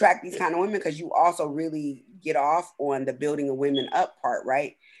you attract these kind of women because you also really get off on the building a women up part,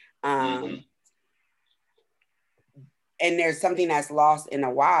 right? Hmm. And there's something that's lost in the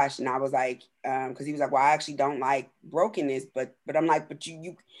wash, and I was like, because he was like, well, I actually don't like brokenness, but I'm like, but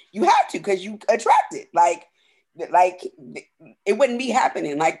you have to because you attract it, like it wouldn't be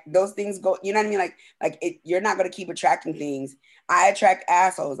happening, like those things go, you know what I mean, like you're not going to keep attracting things. I attract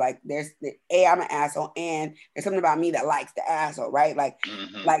assholes, like I'm an asshole, and there's something about me that likes the asshole, right?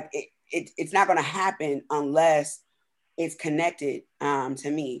 Hmm. Like it's not going to happen unless it's connected to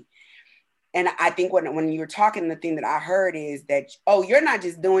me. And I think when you were talking, the thing that I heard is that, oh, you're not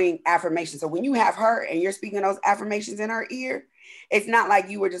just doing affirmations. So when you have her and you're speaking those affirmations in her ear, it's not like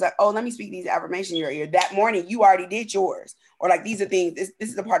you were just like, oh, let me speak these affirmations in your ear. That morning, you already did yours. Or like, these are things, this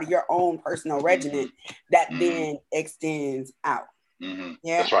is a part of your own personal Hmm. regimen that Hmm. then extends out. Hmm.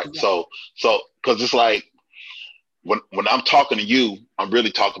 Yeah. That's right. Yeah. So because it's like when I'm talking to you, I'm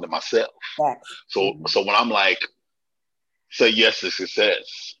really talking to myself. Facts. Mm-hmm. So when I'm like, say yes to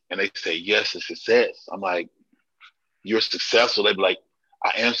success, and they say yes to success, I'm like, you're successful. They'd be like,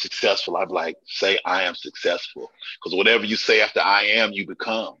 I am successful. I'd be like, say I am successful. Because whatever you say after I am, you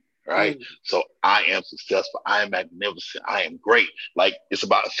become. Right. Mm-hmm. So I am successful. I am magnificent. I am great. Like it's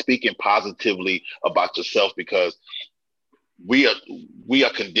about speaking positively about yourself because we are we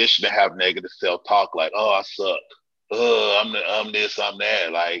are conditioned to have negative self talk. Like, oh, I suck. Oh, I'm this. I'm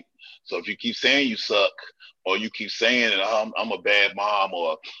that. Like, so if you keep saying you suck, or you keep saying that I'm a bad mom,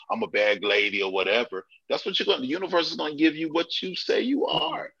 or I'm a bad lady, or whatever, that's what you're going. The universe is going to give you what you say you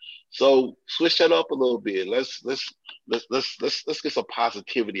Mm-hmm. are. So switch that up a little bit. Let's get some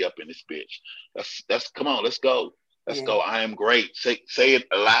positivity up in this bitch. That's come on. Let's go. Let's Yeah. go. I am great. Say it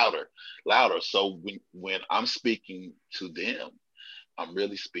louder, louder. So when I'm speaking to them, I'm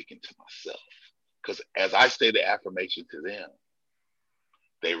really speaking to myself. Because as I say the affirmation to them,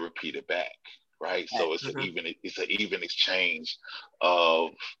 they repeat it back. Right. So Uh-huh. it's an even exchange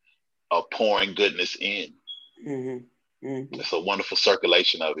of pouring goodness in. Mm-hmm. Mm-hmm. It's a wonderful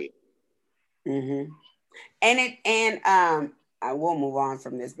circulation of it. Mm-hmm. And I will move on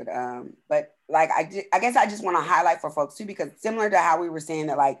from this, but like I guess I just want to highlight for folks too, because similar to how we were saying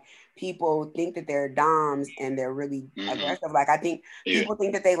that like people think that they're doms and they're really Hmm. aggressive, like I think Yeah. people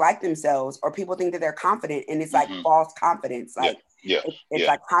think that they like themselves, or people think that they're confident, and it's like Hmm. false confidence, Yeah. like Yeah. it's Yeah.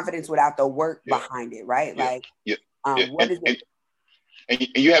 like confidence without the work Yeah. behind it, right? Yeah. Like Yeah. Yeah. what is it? And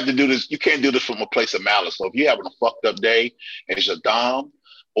you have to do this. You can't do this from a place of malice. So if you're having a fucked up day as your dom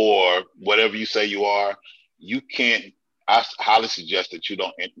or whatever you say you are, you can't. I highly suggest that you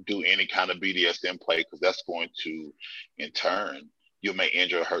don't do any kind of BDSM play because that's going to, in turn, you may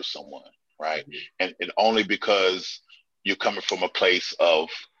injure or hurt someone, right? And only because you're coming from a place of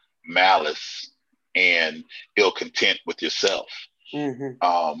malice and ill content with yourself.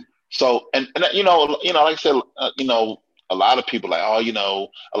 Mm-hmm. So and like I said, a lot of people like, oh,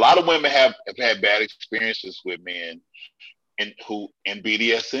 a lot of women have had bad experiences with men in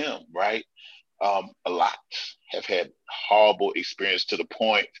BDSM, right? A lot have had horrible experience to the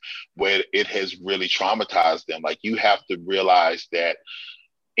point where it has really traumatized them. Like you have to realize that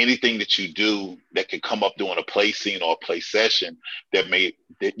anything that you do that can come up during a play scene or a play session that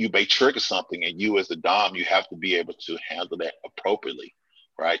you may trigger something, and you as the dom, you have to be able to handle that appropriately,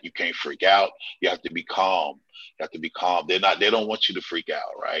 right? You can't freak out. You have to be calm. You have to be calm. They don't want you to freak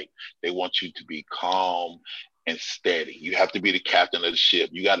out, right? They want you to be calm and steady. You have to be the captain of the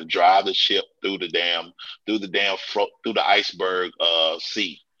ship. You got to drive the ship through the iceberg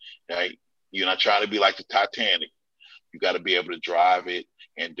sea, right? You're not trying to be like the Titanic. You got to be able to drive it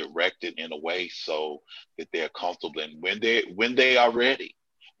and direct it in a way so that they're comfortable. And when they're ready,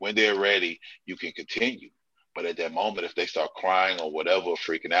 you can continue. But at that moment, if they start crying or whatever, or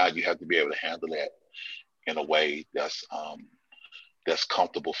freaking out, you have to be able to handle that in a way that's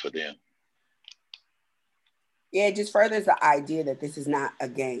comfortable for them. Yeah, it just furthers the idea that this is not a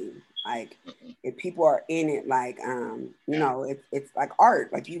game. Like Mm-mm. if people are in it, like it's like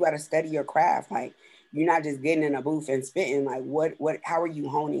art. Like you got to study your craft. Like you're not just getting in a booth and spitting. Like how are you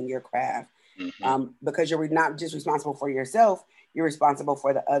honing your craft? Mm-hmm. Because you're not just responsible for yourself. You're responsible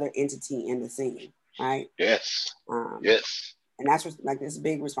for the other entity in the scene, right? Yes. Um, Yes. and that's like this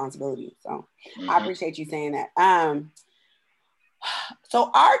big responsibility. So I Mm-hmm. appreciate you saying that.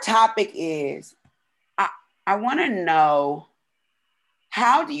 So our topic is, I want to know,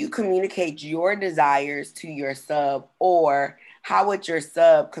 how do you communicate your desires to your sub, or how would your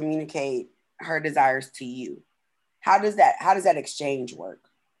sub communicate her desires to you? How does that exchange work?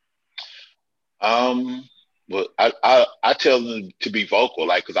 Well, I tell them to be vocal,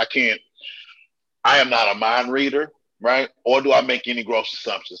 like, because I am not a mind reader, right? Or do I make any gross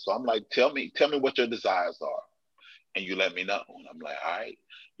assumptions? So I'm like, tell me what your desires are, and you let me know. And I'm like, all right,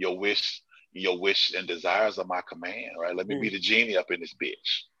 your wish, your wish and desires are my command, right? Let me be the genie up in this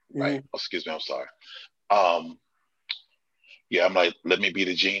bitch, right? Oh, excuse me, I'm sorry. Um, yeah, I'm like, let me be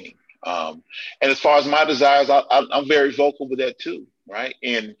the genie. And as far as my desires, I'm very vocal with that too, right?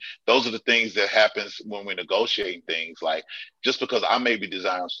 And those are the things that happens when we're negotiating things. Like, just because I may be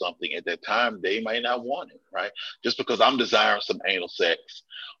desiring something at that time, they may not want it, right? Just because I'm desiring some anal sex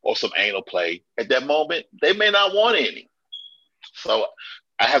or some anal play at that moment, they may not want any. So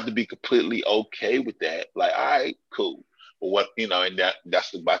I have to be completely okay with that. Like, all right, cool. But what, and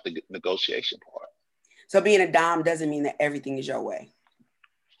that's about the negotiation part. So being a dom doesn't mean that everything is your way.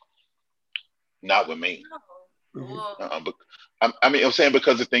 Not with me. Mm-hmm. But I mean, I'm saying,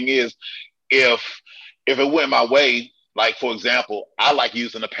 because the thing is, if it went my way, like, for example, I like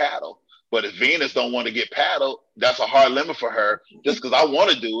using a paddle, but if Venus don't want to get paddled, that's a hard limit for her. Just because I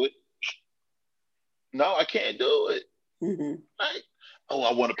want to do it, no, I can't do it. Mm-hmm. Right? Oh,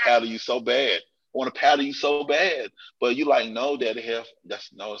 I want to paddle you so bad. I want to paddle you so bad, but you like, no, Daddy Heff,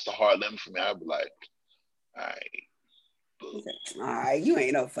 it's a hard limit for me. I'd be like, all right, boo. All right, you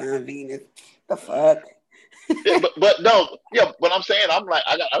ain't no fun, Venus. The fuck. Yeah, but no, yeah, but I'm saying, I'm like,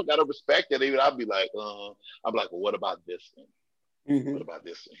 I gotta respect it. Even I'm like, well, what about this one? Mm-hmm. What about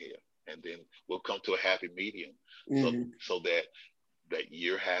this one here? And then we'll come to a happy medium, Mm-hmm. so that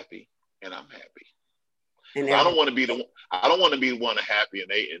you're happy and I'm happy. And So I don't want to be the one happy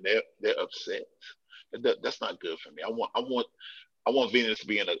and they're upset. That's not good for me. I want Venus to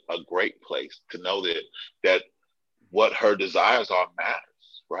be in a great place, to know that what her desires are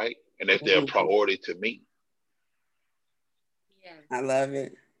matters, right? And that they're a mm-hmm. priority to me. Yes. I love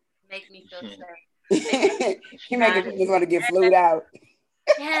it. Make me feel safe. You making people want to get flued out.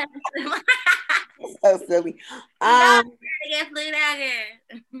 Yes. So silly. Get flued out here.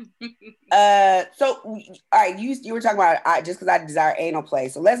 So all right, you were talking about, just because I desire anal play.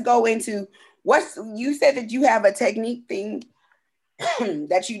 So let's go into you said that you have a technique thing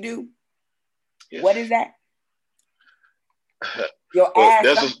that you do. Yes. What is that? Your ass.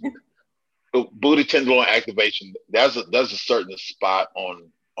 There's a booty tenderloin activation. There's a certain spot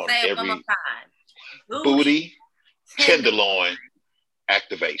on Say every it one more time. booty tenderloin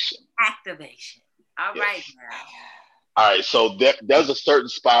activation. Activation. All yes. Right now. All right, so there's a certain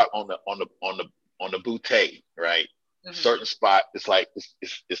spot on the booty, right? Mm-hmm. Certain spot. It's like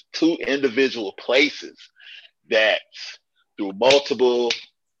it's two individual places that, through multiple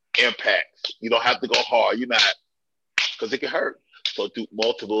impacts, you don't have to go hard. You're not, because it can hurt. So do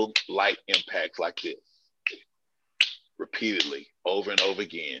multiple light impacts like this, repeatedly, over and over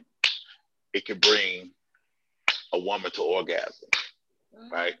again. It can bring a woman to orgasm,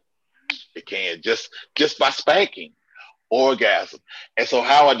 right? It can, just by spanking, orgasm. And so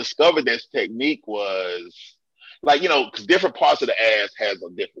how I discovered this technique was, like, because different parts of the ass has a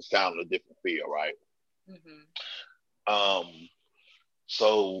different sound and a different feel, right? Mm-hmm.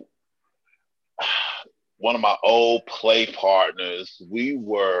 So one of my old play partners, we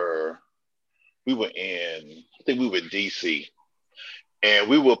were in, I think we were in DC, and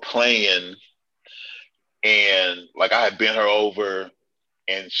we were playing, and like, I had bent her over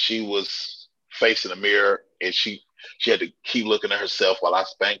and she was facing the mirror, and she had to keep looking at herself while I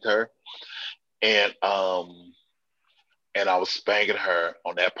spanked her. And I was spanking her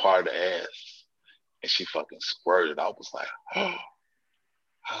on that part of the ass, and she fucking squirted. I was like, oh.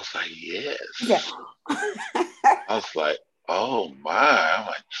 I was like, yes. Yeah. I was like, oh my. I'm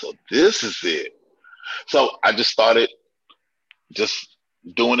like, so this is it. So I just started just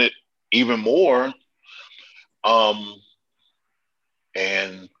doing it even more.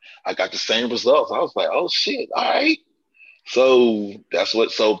 And I got the same results. I was like, oh shit, all right. So that's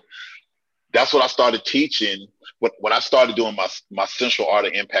what I started teaching. When I started doing my Sensual Art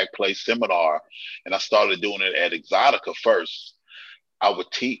of Impact Play seminar, and I started doing it at Exotica first, I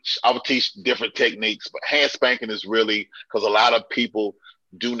would teach different techniques, but hand spanking is really, because a lot of people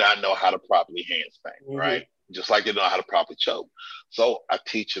do not know how to properly hand spank, mm-hmm. right? Just like they don't know how to properly choke. So I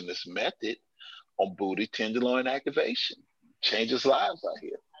teach them this method on booty tenderloin activation. Changes lives out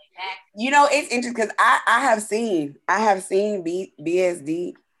here. It's interesting because I have seen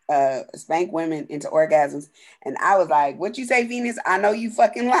BSD spank women into orgasms. And I was like, what you say, Venus? I know you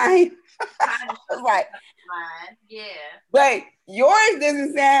fucking lying. I was like, yeah. But yours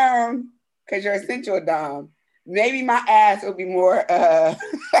doesn't sound, because you're a sensual dom. Maybe my ass will be more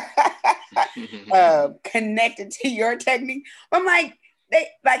connected to your technique. I'm like,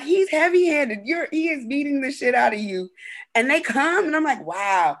 he's heavy-handed. He is beating the shit out of you, and they come, and I'm like,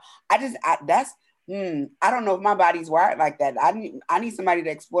 wow. I don't know if my body's wired like that. I need somebody to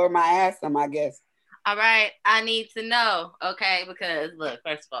explore my ass some, I guess. All right, I need to know, okay? Because look,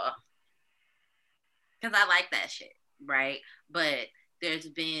 first of all, because I like that shit, right? But there's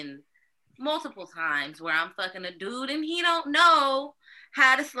been multiple times where I'm fucking a dude and he don't know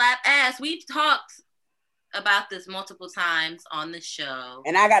how to slap ass. We've talked about this multiple times on the show.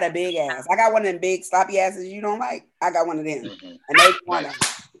 And I got a big ass. I got one of them big sloppy asses you don't like. I got one of them. And they want them.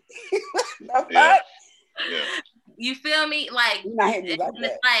 The yeah. fuck? Yeah. You feel me? Like, you're not hitting me like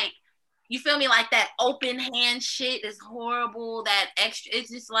it's like, you feel me? Like that open hand shit is horrible. That extra,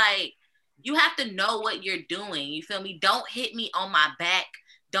 it's just like, you have to know what you're doing. You feel me? Don't hit me on my back.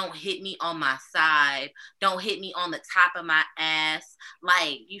 Don't hit me on my side. Don't hit me on the top of my ass.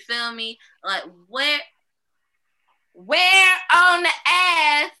 Like, you feel me? Like, where on the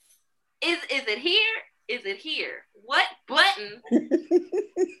ass is it here? Is it here? What button? I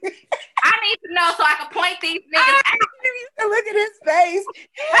need to know so I can point these niggas out. Look at his face.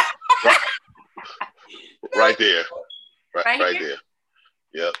 Right there. Right here?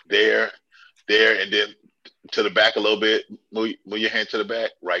 there. Yep. There, and then to the back a little bit. Move your hand to the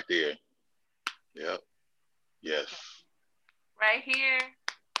back. Right there. Yep. Yes. Right here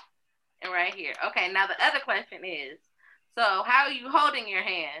and right here. Okay, now the other question is, so how are you holding your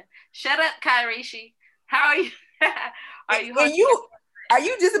hand? Shut up, Kyrishi. How are you? Are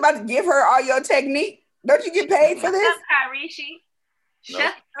you just about to give her all your technique? Don't you get paid for this? Shut up, Kyrishi.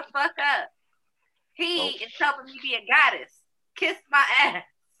 Shut the fuck up. He is helping me be a goddess. Kiss my ass.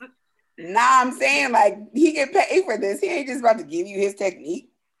 Nah, I'm saying like he get paid for this. He ain't just about to give you his technique.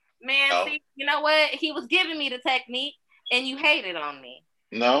 Man, see, you know what? He was giving me the technique, and you hated on me.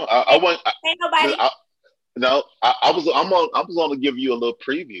 No, I want. Ain't nobody. I was on to give you a little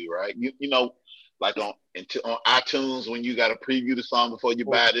preview, right? You know, like on iTunes when you got to preview the song before you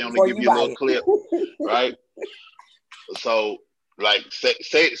buy it, they only give you a little clip, right? So, like, say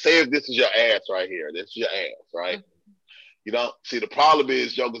if this is your ass right here, this is your ass, right? Mm-hmm. You don't see the problem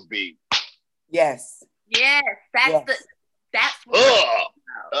is jokers be. Yes. Yes, that's what.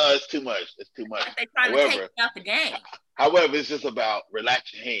 It's too much. It's too much. Like they trying to take me out the game. However, it's just about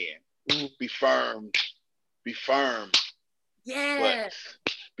relax your hand, be firm. Be firm. Yeah.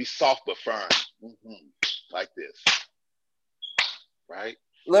 Be soft but firm. Like this. Right?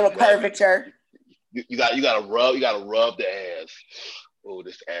 Little curvature. You gotta rub the ass. Oh,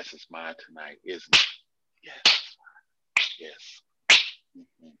 this ass is mine tonight, isn't it? Yes. Yes.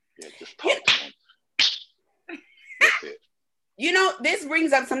 Yeah, just talk to him. That's it. You know, this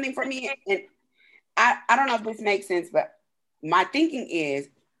brings up something for me, and I don't know if this makes sense, but my thinking is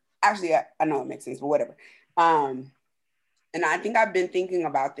actually I know it makes sense, but whatever. And I think I've been thinking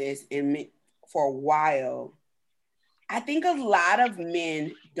about this for a while. I think a lot of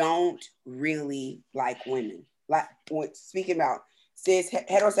men don't really like women. Like speaking about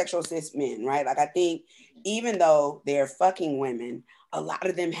heterosexual cis men, right? Like I think even though they're fucking women, a lot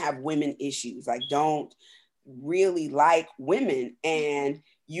of them have women issues. Like don't really like women, and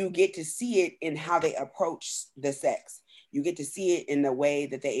you get to see it in how they approach the sex. You get to see it in the way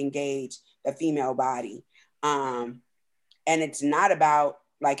that they engage the female body. And it's not about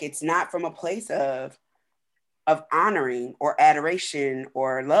it's not from a place of honoring or adoration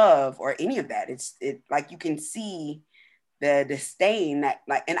or love or any of that. It like you can see the disdain that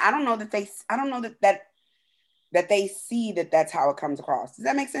and I don't know that they see that that's how it comes across. Does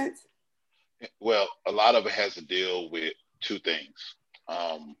that make sense? Well, a lot of it has to deal with two things.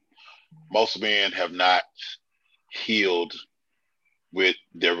 Most men have not healed with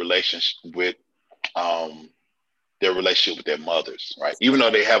their relationship with their mothers, right? Even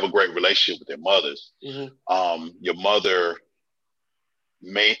though they have a great relationship with their mothers, your mother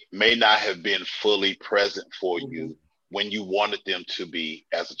may not have been fully present for you when you wanted them to be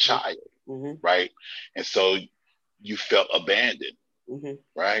as a child, right? And so you felt abandoned,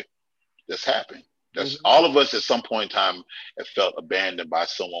 right? That's happened. That's all of us at some point in time have felt abandoned by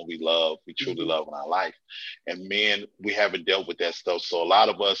someone we love, we truly love in our life. And men, we haven't dealt with that stuff. So a lot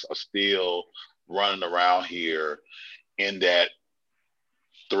of us are still running around here in that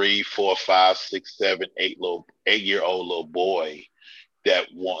 3, 4, 5, 6, 7, 8-year-old little boy that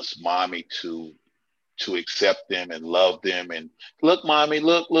wants mommy to to accept them and love them. And look, mommy,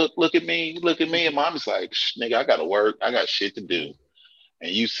 look at me, look at me. And mommy's like, nigga, I gotta work, I got shit to do.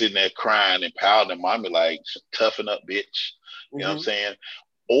 And you sitting there crying and pouting, and mommy like, toughen up, bitch. You know what I'm saying?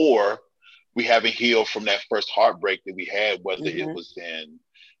 Or we haven't healed from that first heartbreak that we had, whether it was in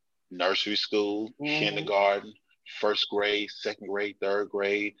nursery school, kindergarten, first grade, second grade, third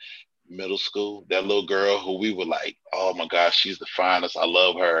grade, middle school. That little girl who we were like, oh my gosh, she's the finest. I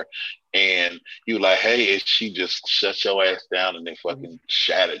love her. And you were like, hey, and she just shut your ass down and then fucking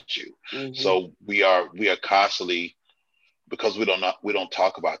shattered you. So we are constantly, because we don't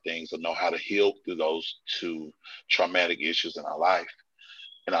talk about things or know how to heal through those two traumatic issues in our lives.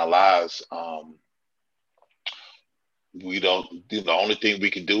 We don't, the only thing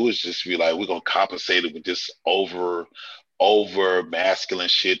we can do is just be like, we're gonna compensate it with this over masculine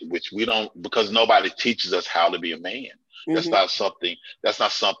shit, which we don't, because nobody teaches us how to be a man. That's not something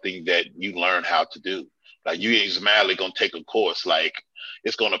that you learn how to do. Like, you ain't automatically gonna take a course like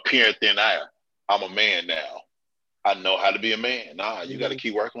it's gonna appear in thin air. I'm a man now, I know how to be a man. Nah, you got to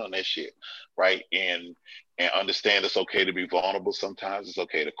keep working on that shit, right? And understand it's okay to be vulnerable. Sometimes it's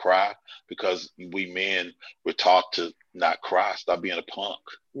okay to cry, because we men, we're taught to not cry. Stop being a punk,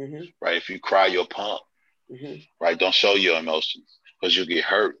 right? If you cry, you're a punk, right? Don't show your emotions, because you'll get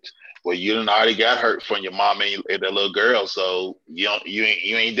hurt. Well, you done already got hurt from your mom and that little girl, so you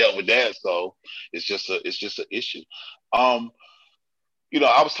ain't dealt with that. So it's just an issue.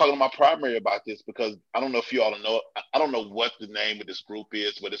 I was talking to my primary about this, because I don't know if you all know, I don't know what the name of this group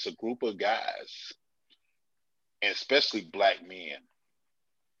is, but it's a group of guys, and especially black men,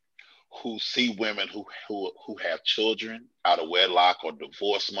 who see women who have children out of wedlock or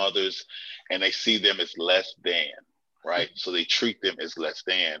divorced mothers, and they see them as less than, right? So they treat them as less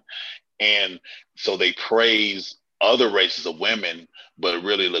than. And so they praise other races of women, but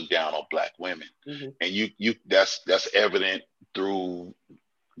really look down on black women. And that's evident through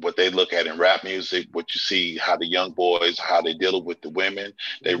what they look at in rap music, what you see, how the young boys, how they deal with the women,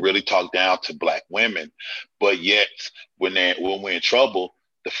 they really talk down to black women. But yet, when we're in trouble,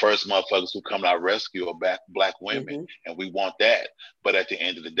 the first motherfuckers who come to our rescue are black women, and we want that. But at the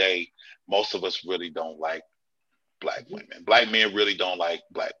end of the day, most of us really don't like black women. Black men really don't like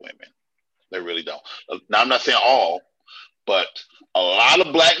black women. They really don't. Now, I'm not saying all, but a lot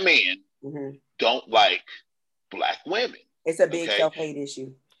of black men don't like black women. It's a big self-hate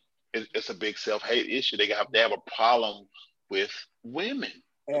issue. It's a big self-hate issue. They have a problem with women.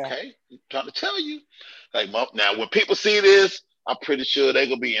 Okay, I'm trying to tell you. Like, now, when people see this, I'm pretty sure they're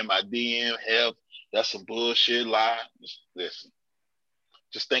gonna be in my DM. Hell, that's some bullshit lie. Listen,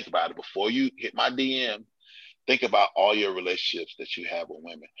 just think about it before you hit my DM. Think about all your relationships that you have with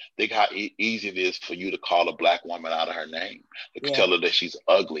women. Think how easy it is for you to call a black woman out of her name. To tell her that she's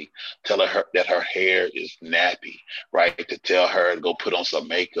ugly. Tell her that her hair is nappy, right? To tell her to go put on some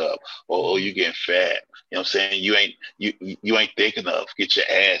makeup. Or, oh, you getting fat. You know what I'm saying? You ain't thick enough. Get your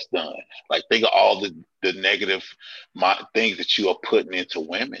ass done. Like, think of all the negative things that you are putting into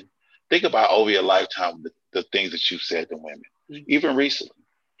women. Think about over your lifetime the things that you've said to women, even recently,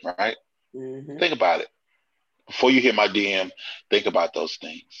 right? Think about it. Before you hit my DM, think about those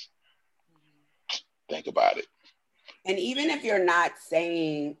things. Think about it. And even if you're not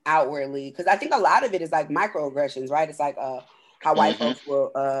saying outwardly, because I think a lot of it is like microaggressions, right? It's like how white folks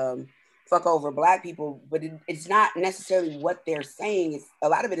will fuck over black people, but it's not necessarily what they're saying. It's a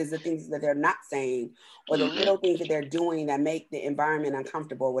lot of it is the things that they're not saying, or the little things that they're doing that make the environment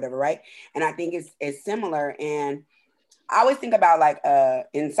uncomfortable or whatever, right? And I think it's similar. And I always think about, like,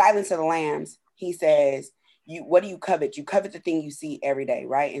 in Silence of the Lambs, he says, what do you covet? You covet the thing you see every day,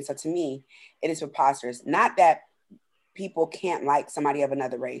 right? And so to me, it is preposterous. Not that people can't like somebody of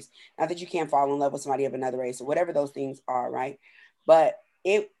another race, not that you can't fall in love with somebody of another race, or whatever those things are, right? But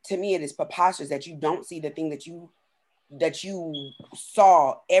to me, it is preposterous that you don't see the thing that you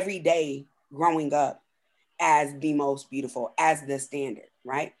saw every day growing up as the most beautiful, as the standard,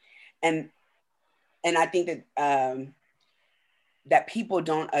 right? And I think that that people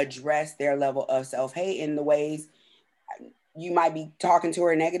don't address their level of self-hate in the ways you might be talking to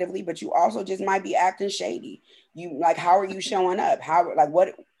her negatively, but you also just might be acting shady. You, like, how are you showing up? How, like,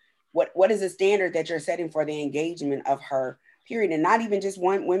 what is the standard that you're setting for the engagement of her, period? And not even just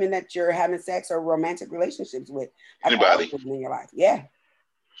women that you're having sex or romantic relationships with. Like, anybody in your life. Yeah.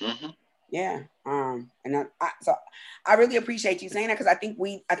 Yeah. And so I really appreciate you saying that, because I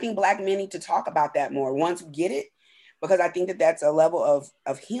think black men need to talk about that more once we get it, because I think that that's a level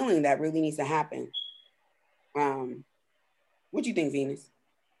of healing that really needs to happen. What do you think, Venus?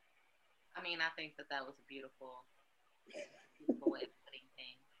 I mean, I think that was a beautiful way of putting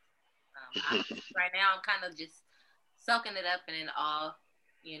things. Right now I'm kind of just soaking it up and in awe,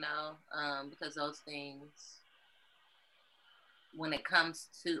 because those things, when it comes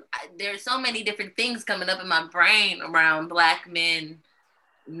to, there's so many different things coming up in my brain around Black men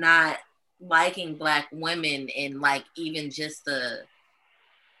not liking Black women, and like even just the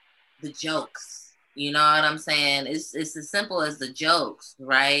jokes. You know what I'm saying? It's as simple as the jokes,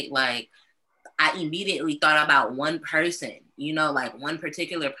 right? Like I immediately thought about one person, like one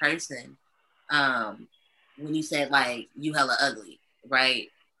particular person. When you said like you hella ugly, right?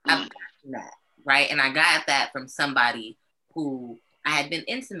 I've gotten that, right? And I got that from somebody who I had been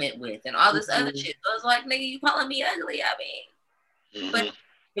intimate with and all this other shit. So I was like, nigga, you calling me ugly? I mean, but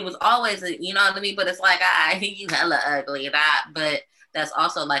it was always you know what I mean? But it's like, you hella ugly. But that's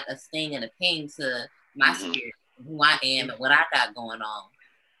also like a sting and a ping to my spirit, who I am and what I got going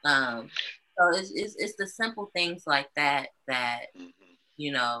on. So it's the simple things like that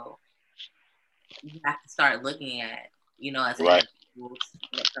you have to start looking at, as individuals, when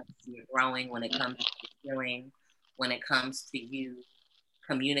it comes to your growing, when it comes to your healing, when it comes to you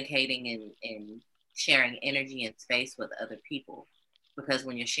communicating and sharing energy and space with other people. Because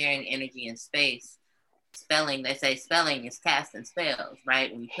when you're sharing energy and space, they say spelling is casting spells,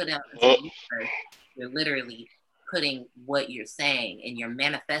 right? When you put out this universe, you're literally putting what you're saying and you're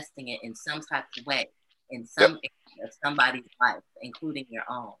manifesting it in some type of way in some area of somebody's life, including your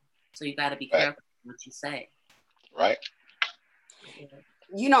own. So you got to be careful what you say. Right.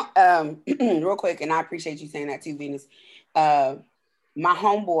 Real quick, and I appreciate you saying that too, Venus. My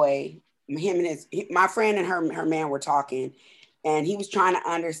homeboy, my friend and her man were talking, and he was trying to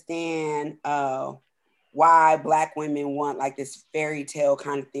understand why Black women want like this fairy tale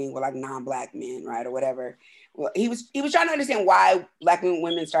kind of thing with like non-Black men, right, or whatever. Well, he was trying to understand why Black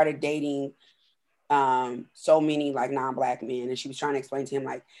women started dating so many like non-Black men, and she was trying to explain to him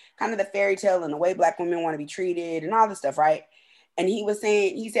like kind of the fairy tale and the way Black women want to be treated and all this stuff, right? And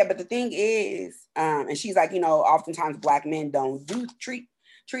he said, but the thing is, and she's like, oftentimes Black men don't treat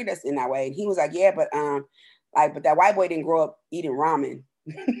us in that way. And he was like, yeah, but that white boy didn't grow up eating ramen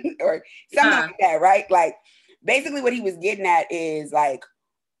or something like that, right? Like basically what he was getting at is like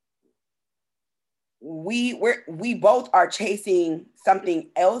we both are chasing something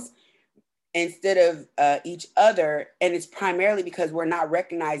else instead of each other, and it's primarily because we're not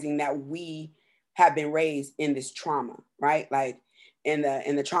recognizing that we have been raised in this trauma, right? Like in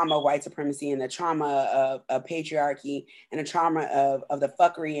the trauma of white supremacy, and the trauma of patriarchy, and the trauma of the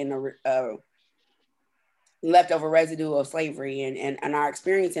fuckery and the leftover residue of slavery and our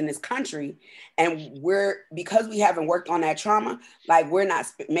experience in this country. And because we haven't worked on that trauma, like we're not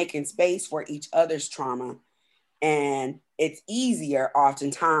making space for each other's trauma. And it's easier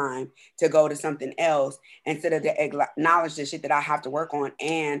oftentimes to go to something else instead of to acknowledge the shit that I have to work on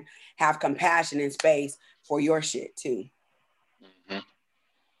and have compassion and space for your shit too.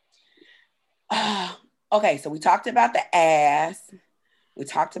 Okay, so we talked about the ass. We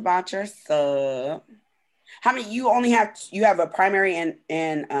talked about your sub. How many you have a primary and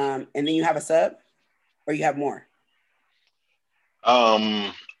then you have a sub, or you have more?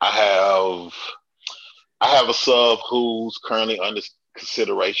 I have a sub who's currently under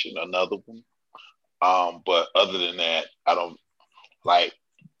consideration, another one. But other than that, I don't like.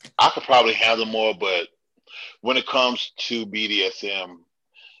 I could probably handle more, but when it comes to BDSM,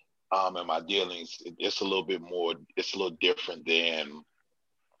 and my dealings, it's a little bit more. It's a little different than.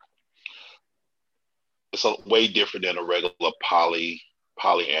 It's a way different than a regular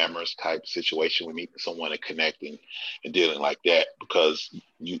polyamorous type situation with meeting someone and connecting and dealing like that, because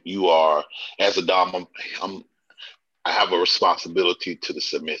you are, as a dom, I have a responsibility to the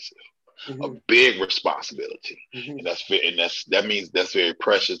submissive, a big responsibility, and that means that's very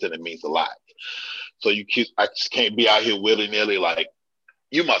precious, and it means a lot. So I just can't be out here willy nilly like,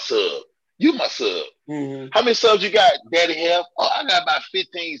 you my sub. You my sub. How many subs you got, Daddy Heff? Oh, I got about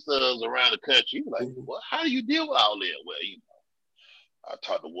 15 subs around the country. You like, well, how do you deal with all that? Well, I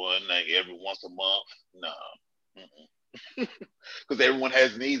talk to one like every once a month. No. Because everyone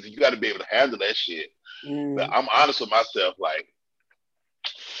has needs, and you got to be able to handle that shit. But I'm honest with myself, like,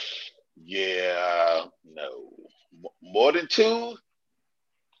 yeah, no. More than two,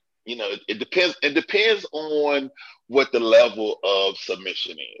 it depends. It depends on what the level of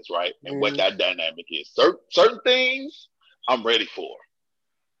submission is, right? And what that dynamic is. Certain things I'm ready for,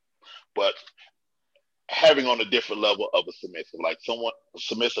 but having on a different level of a submissive, like someone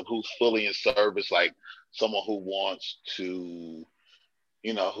submissive who's fully in service, like someone who wants to,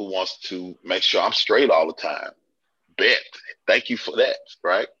 make sure I'm straight all the time. Bet. Thank you for that,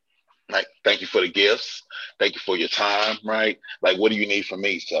 right? Like, thank you for the gifts. Thank you for your time. Right? Like, what do you need from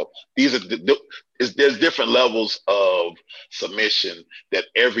me? So these are there's different levels of submission that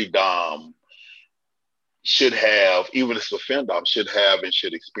every dom should have, even as a femdom should have and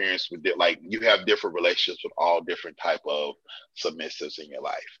should experience with it. Like, you have different relationships with all different type of submissives in your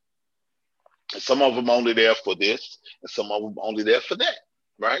life. And some of them only there for this, and some of them only there for that.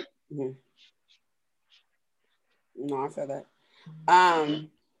 Right? Mm-hmm. No, I feel that.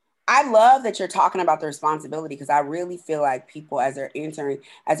 I love that you're talking about the responsibility, because I really feel like people, as they're entering,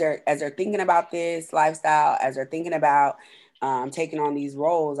 as they're thinking about this lifestyle, as they're thinking about taking on these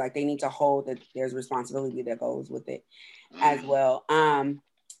roles, like they need to hold that there's responsibility that goes with it as well.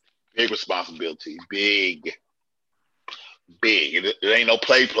 Big responsibility, big. It ain't no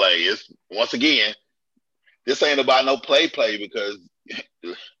play. It's, once again, this ain't about no play because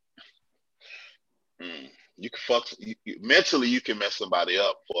you can fuck mentally. You can mess somebody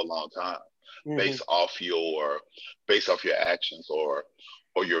up for a long time based off your actions or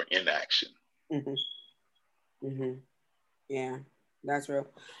your inaction. Yeah, that's real.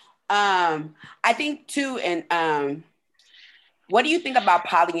 I think too, and what do you think about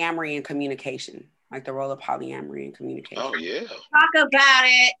polyamory and communication? Like the role of polyamory and communication? Oh yeah. Talk about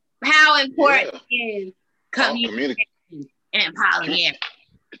it. How important is communication and polyamory?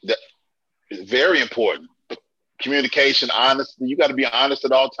 It's very important. Communication, honesty. You got to be honest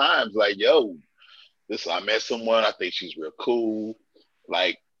at all times. Like, yo, listen, I met someone. I think she's real cool.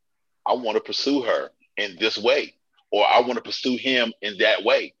 Like, I want to pursue her in this way, or I want to pursue him in that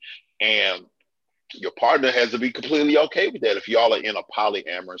way. And your partner has to be completely okay with that if y'all are in a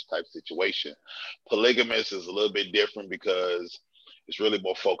polyamorous type situation. Polygamous is a little bit different because it's really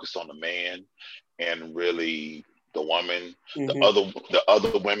more focused on the man and really the woman. The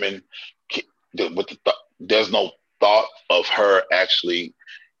other women, there's no thought of her actually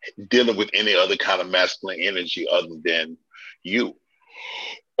dealing with any other kind of masculine energy other than you.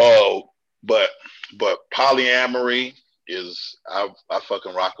 Oh, but polyamory is, I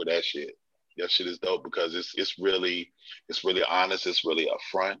fucking rock with that shit. That shit is dope because it's really honest. It's really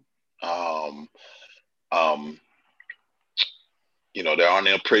upfront. There aren't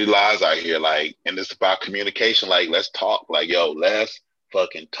any pretty lies out here. Like, and it's about communication. Like, let's talk. Like, yo, let's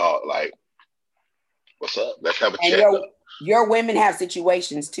fucking talk. Like, what's up? Let's have a chat. Your women have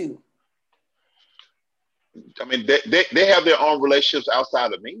situations too. I mean, they have their own relationships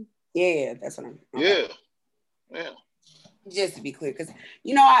outside of me. Yeah, that's what I'm. Okay. Yeah. Just to be clear, because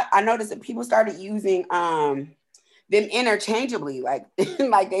I noticed that people started using them interchangeably, like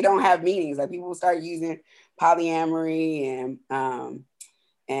like they don't have meanings. Like people start using polyamory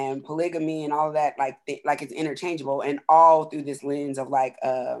and polygamy and all of that, like it's interchangeable, and all through this lens of like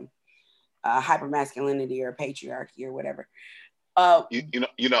hypermasculinity or patriarchy or whatever. I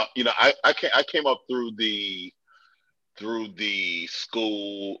came up through the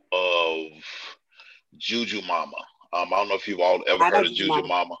school of Juju Mama. I don't know if you've all ever heard of Juju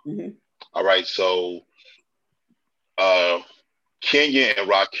Mama. All right, so Kenya and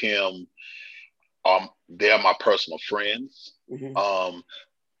Rakim, they are my personal friends. They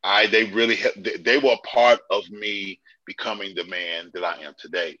were a part of me becoming the man that I am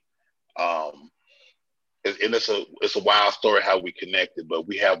today. And it's a wild story how we connected, but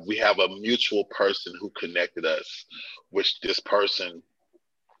we have a mutual person who connected us, which this person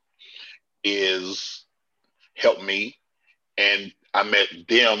is helped me, and I met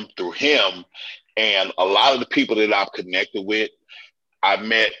them through him. And a lot of the people that I've connected with, I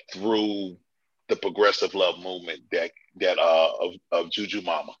met through the progressive love movement of Juju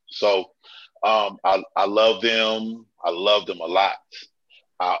Mama. So I love them. I love them a lot.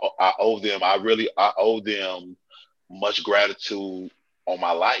 I owe them. I owe them much gratitude on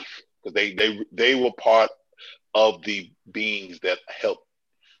my life because they were part of the beings that helped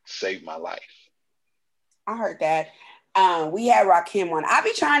save my life. I heard that. We had Rakim on. I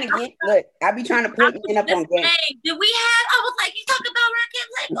be trying to put men up on game. Did we have? I was like, you talking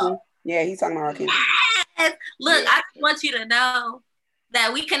about Rakim? Yeah, he's talking about Rakim. Yes. Look, I just want you to know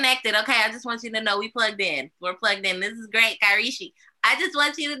that we connected. Okay, I just want you to know we plugged in. We're plugged in. This is great, Kairishi. I just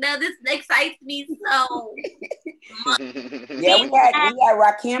want you to know this excites me so much. Yeah, we had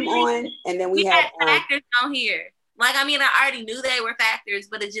Rakim on, and then we had factors on here. Like, I mean, I already knew they were factors,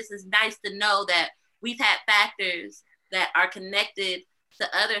 but it just is nice to know that we've had factors that are connected to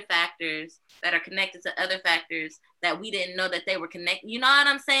other factors that are connected to other factors that we didn't know that they were connected. You know what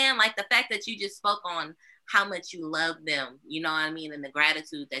I'm saying? Like the fact that you just spoke on how much you love them, you know what I mean? And the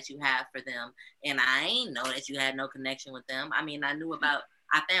gratitude that you have for them. And I ain't know that you had no connection with them. I mean, I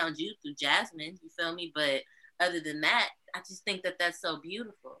found you through Jasmine, you feel me? But other than that, I just think that that's so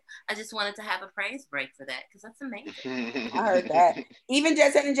beautiful. I just wanted to have a praise break for that because that's amazing. I heard that. Even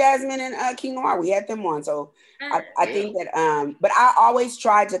Jess and Jasmine and King Noir, we had them on. So I think that but I always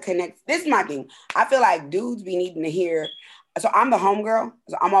try to connect. This is my thing. I feel like dudes be needing to hear. So I'm the homegirl.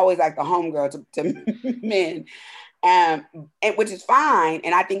 So I'm always like the homegirl to men. And which is fine.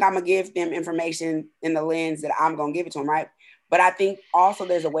 And I think I'm gonna give them information in the lens that I'm gonna give it to them, right? But I think also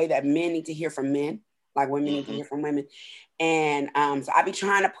there's a way that men need to hear from men, like women need to hear from women. And so I be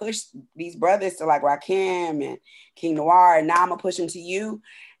trying to push these brothers to like Rakim and King Noir, and now I'm gonna push them to you.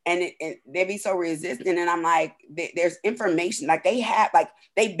 And they be so resistant. And I'm like, there's information, like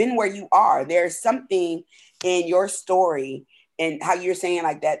they've been where you are. There's something in your story and how you're saying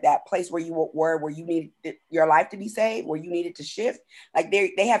like that place where you were, where you needed your life to be saved, where you needed to shift. Like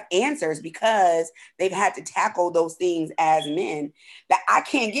they have answers because they've had to tackle those things as men that I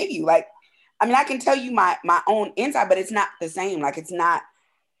can't give you. Like, I mean, I can tell you my own insight, but it's not the same. Like, it's not,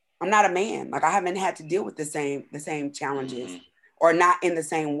 I'm not a man. Like, I haven't had to deal with the same challenges or not in the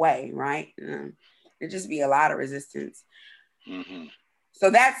same way, right? There'd just be a lot of resistance.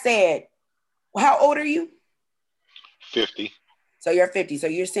 So that said, how old are you? 50. So you're 50. So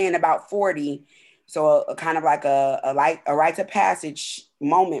you're saying about 40. So a kind of like a rite of passage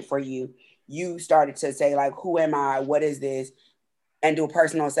moment for you. You started to say like, who am I? What is this? And do a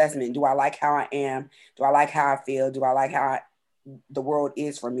personal assessment. Do I like how I am? Do I like how I feel? Do I like how the world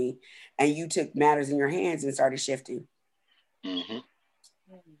is for me? And you took matters in your hands and started shifting.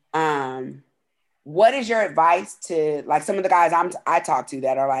 What is your advice to like some of the guys I talk to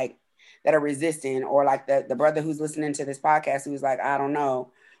that are resistant, or like the brother who's listening to this podcast who's like, I don't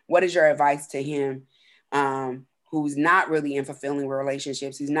know. What is your advice to him who's not really in fulfilling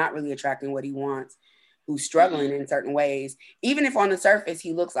relationships, who's not really attracting what he wants, who's struggling in certain ways, even if on the surface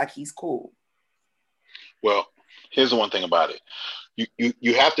he looks like he's cool? Well, here's the one thing about it.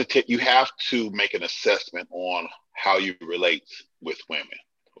 You have to make an assessment on how you relate with women.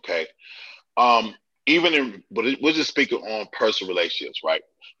 Okay. But we're just speaking on personal relationships, right?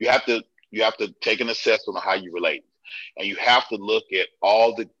 You have to take an assessment on how you relate, and you have to look at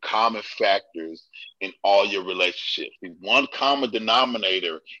all the common factors in all your relationships. The one common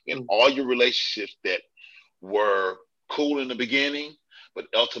denominator in all your relationships that were cool in the beginning but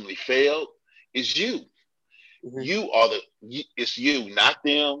ultimately failed is you. It's you, not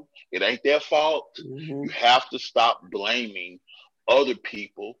them. It ain't their fault. You have to stop blaming other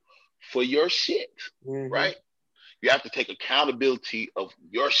people for your shit, right? You have to take accountability of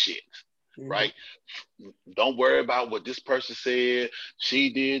your shit, right? Don't worry about what this person said.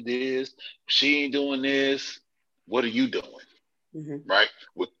 She did this. She ain't doing this. What are you doing, right?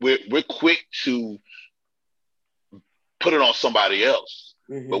 We're quick to put it on somebody else,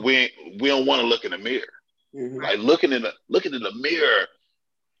 but we don't want to look in the mirror. Like looking in the mirror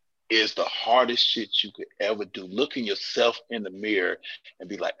is the hardest shit you could ever do. Looking yourself in the mirror and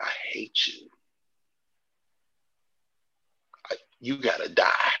be like, I hate you. You gotta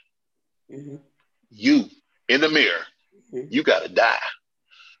die. You in the mirror, you gotta die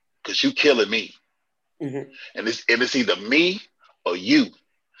because you killing me. And it's either me or you,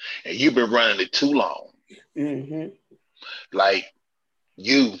 and you've been running it too long. Like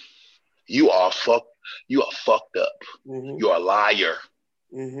you are fucked up. You're a liar,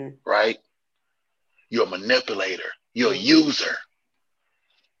 right? You're a manipulator. You're a user,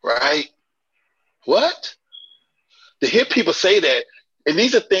 right? What? To hear people say that, and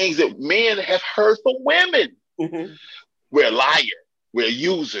these are things that men have heard from women. We're a liar. We're a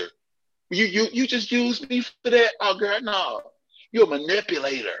user. You just use me for that? Oh, girl, no. You're a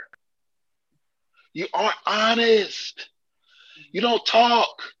manipulator. You aren't honest. You don't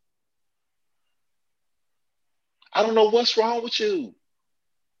talk. I don't know what's wrong with you.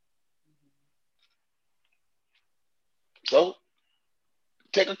 So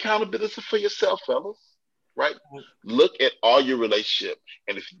take accountability for yourself, fellas. Right? Look at all your relationship,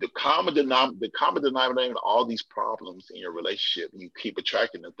 and if the common denominator in all these problems in your relationship, you keep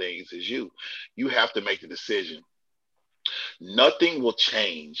attracting the things is you. You have to make the decision. Nothing will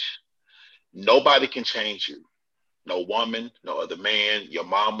change. Nobody can change you. No woman, no other man, your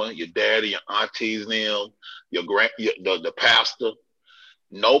mama, your daddy, your aunties, them, the pastor.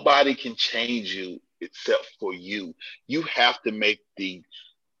 Nobody can change you except for you. You have to make the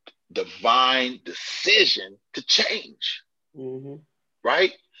divine decision to change.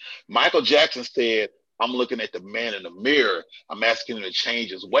 Right? Michael Jackson said, I'm looking at the man in the mirror. I'm asking him to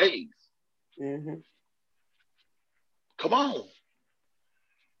change his ways. Come on.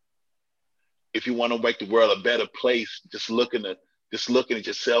 If you want to make the world a better place, just looking at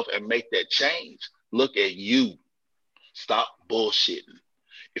yourself and make that change. Look at you. Stop bullshitting.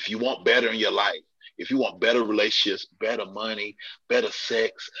 If you want better in your life, if you want better relationships, better money, better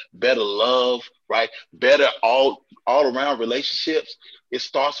sex, better love, right? Better all around relationships, it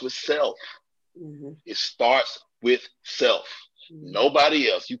starts with self. Mm-hmm. It starts with self. Mm-hmm.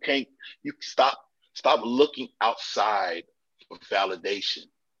 Nobody else. You stop looking outside for validation.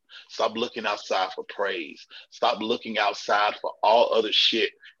 Stop looking outside for praise. Stop looking outside for all other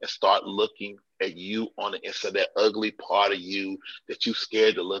shit and start looking at you on the inside, that ugly part of you that you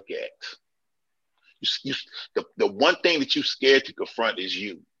scared to look at. The one thing that you scared to confront is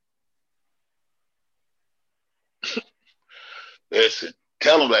you. Listen,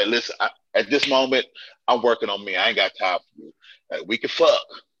 tell them like, listen, at this moment, I'm working on me. I ain't got time for you. Like, we can fuck.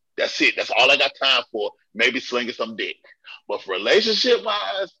 That's it. That's all I got time for. Maybe slinging some dick. But for relationship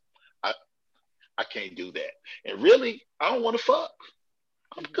wise, I, I can't do that. And really, I don't want to fuck.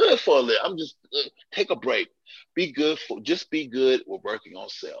 I'm good for a little. I'm just take a break. Be good with working on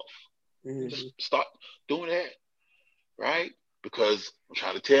self. Mm-hmm. Just start doing that, right? Because I'm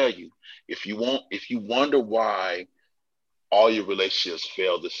trying to tell you, if you wonder why all your relationships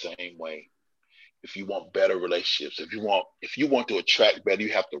fail the same way, if you want better relationships, if you want to attract better, you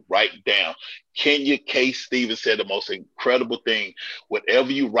have to write down. Kenya K. Stevens said the most incredible thing: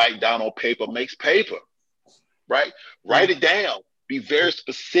 whatever you write down on paper makes paper, right? Write it down. Be very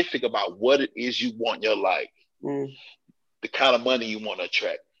specific about what it is you want in your life, Mm-hmm. the kind of money you want to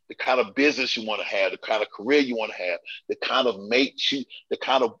attract, the kind of business you want to have, the kind of career you want to have, the kind of mates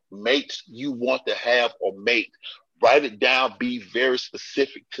you want to have or mate. Write it down. Be very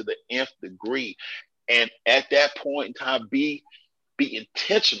specific to the nth degree, and at that point in time, be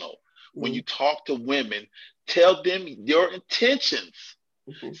intentional. When you talk to women, tell them your intentions.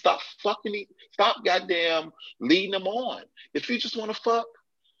 Mm-hmm. Stop goddamn leading them on. If you just want to fuck,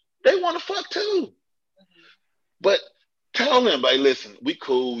 they want to fuck too. But tell them, like, listen, we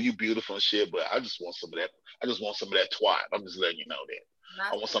cool, you beautiful and shit, but I just want some of that. I just want some of that twat. I'm just letting you know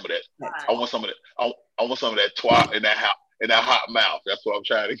that. I want some of that. I want some of that. I want some of that twat in that hot mouth. That's what I'm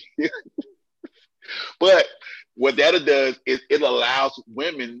trying to get. But what that does is it allows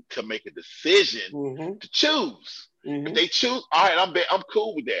women to make a decision Mm-hmm. to choose. If Mm-hmm. they choose, all right, I'm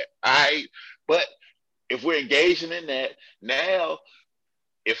cool with that. All right. But if we're engaging in that now,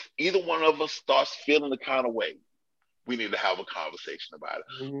 if either one of us starts feeling the kind of way, we need to have a conversation about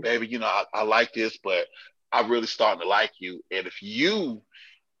it. Mm-hmm. Baby, I like this, but I'm really starting to like you. And if you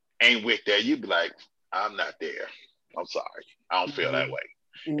ain't with that, you'd be like, I'm not there. I'm sorry. I don't feel that way.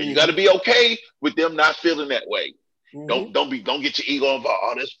 And you got to Mm-hmm. be okay with them not feeling that way. Mm-hmm. Don't get your ego involved.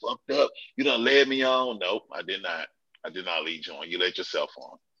 Oh, that's fucked up. You done led me on. Nope, I did not. I did not lead you on. You led yourself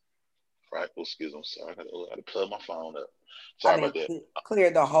on. Right? Oh, excuse me. I'm sorry. I got to plug my phone up. Sorry I've about been that.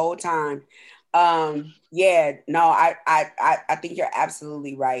 clear the whole time. Yeah, no, I think you're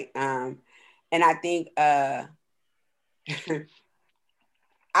absolutely right. And I think I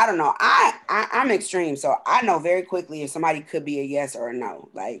don't know. I'm extreme, so I know very quickly if somebody could be a yes or a no.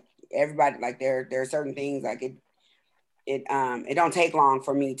 Like everybody, like there are certain things like it don't take long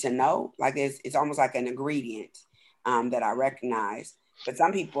for me to know. Like it's almost like an ingredient that I recognize. But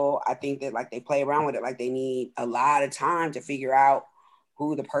some people, I think that like they play around with it, like they need a lot of time to figure out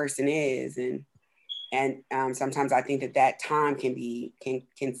who the person is, and sometimes I think that time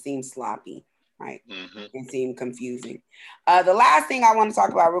can seem sloppy, right? Mm-hmm. Can seem confusing. The last thing I want to talk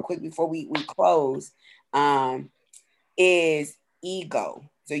about real quick before we close is ego.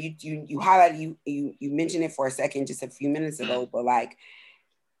 So you highlighted you mentioned it for a second just a few minutes ago, but like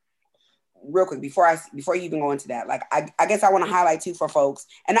real quick before you even go into that, like I guess I want to highlight too for folks,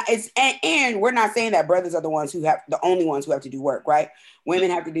 and and we're not saying that brothers are the only ones who have to do work, right?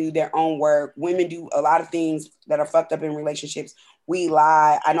 Women have to do their own work. Women do a lot of things that are fucked up in relationships. We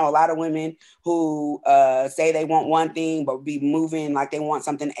lie. I know a lot of women who say they want one thing but be moving like they want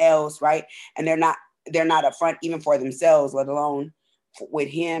something else, right? And they're not upfront even for themselves, let alone with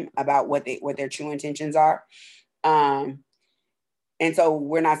him about what their true intentions are. And so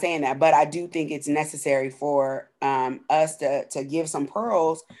we're not saying that, but I do think it's necessary for us to give some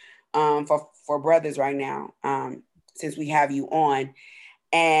pearls for brothers right now, since we have you on.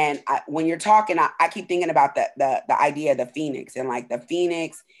 And when you're talking, I keep thinking about the idea of the phoenix, and like the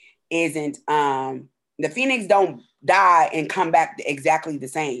phoenix isn't the phoenix don't die and come back exactly the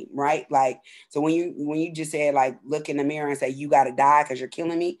same, right? Like, so when you just said like look in the mirror and say you got to die because you're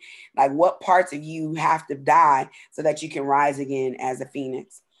killing me, like what parts of you have to die so that you can rise again as a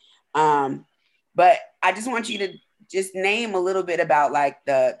phoenix? But I just want you to just name a little bit about like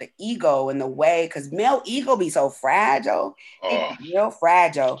the ego and the way, because male ego be so fragile. Oh, It's real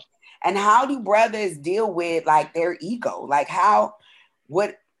fragile. And how do brothers deal with like their ego? Like how,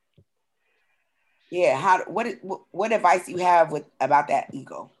 what, yeah, what advice do you have with about that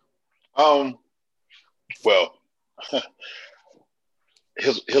ego? Well,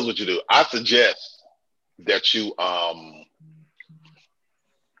 here's what you do. I suggest that you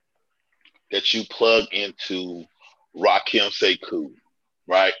plug into Rakim Sekou,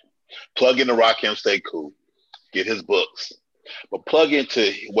 right? Plug into Rakim Sekou, get his books, but plug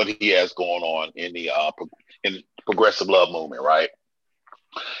into what he has going on in the in progressive love movement, right?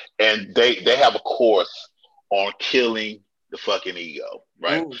 And they have a course on killing the fucking ego,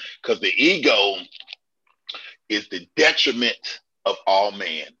 right? Because the ego is the detriment of all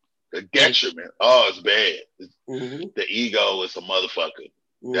man. The detriment, oh, it's bad. The ego is a motherfucker.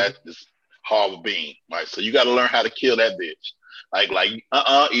 That's this horrible being, right? So you got to learn how to kill that bitch.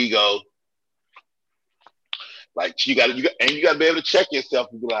 Ego. Like you got to be able to check yourself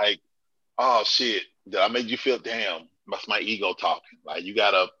and be like, oh shit, did I make you feel damn? That's my ego talking. Like you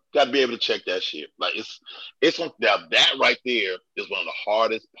gotta be able to check that shit. Like it's one now that right there is one of the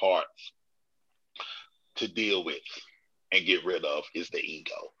hardest parts to deal with and get rid of is the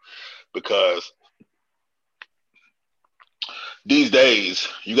ego. Because these days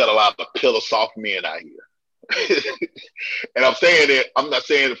you got a lot of pillow soft men out here. And I'm saying it, I'm not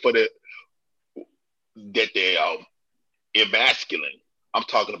saying it for that they're emasculine. I'm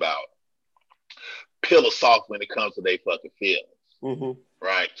talking about pillow soft when it comes to their fucking feelings.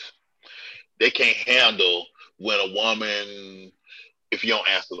 Right? They can't handle when a woman, if you don't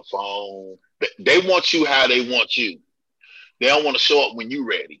answer the phone, they want you how they want you. They don't want to show up when you're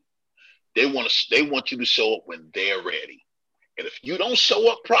ready. They want you to show up when they're ready. And if you don't show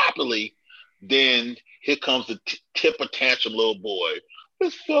up properly, then here comes the temper tantrum little boy.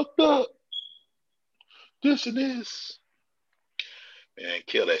 It's fucked up. This and this. Man,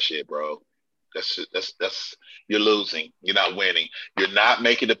 kill that shit, bro. That's you're losing. You're not winning. You're not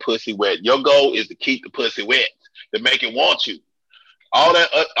making the pussy wet. Your goal is to keep the pussy wet, to make it want you. All that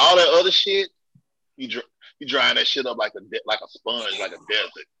other shit, you drying that shit up like a sponge, like a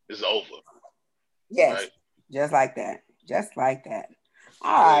desert. It's over. Yes, right? Just like that. Just like that.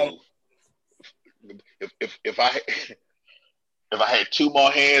 All right. If I had two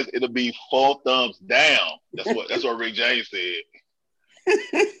more hands, it'll be 4 thumbs down. That's what Rick James said.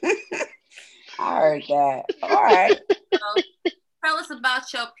 I heard that. All right. So, tell us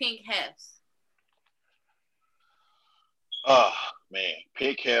about your pink Heffs. Oh man,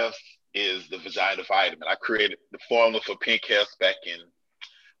 pink Heffs is the vagina vitamin. I created the formula for pink Heffs back in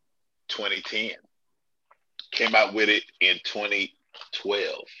 2010. Came out with it in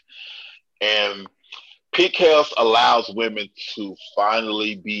 2012. And pink Heffs allows women to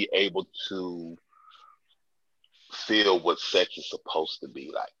finally be able to feel what sex is supposed to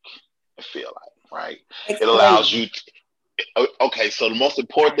be like and feel like, right? It allows you okay, so the most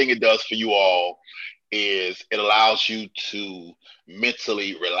important thing it does for you all is it allows you to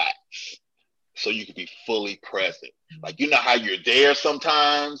mentally relax so you can be fully present. Like, you know how you're there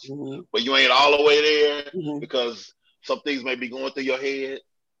sometimes, but you ain't all the way there because some things may be going through your head.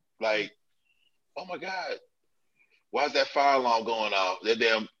 Like, oh my God, why is that fire alarm going off? That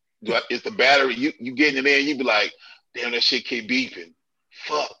damn, it's the battery. You getting in there and you be like, damn, that shit keep beeping.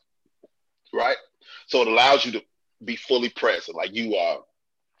 Fuck. Right? So it allows you to be fully present. Like you are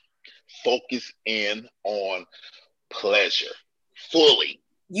focused in on pleasure fully.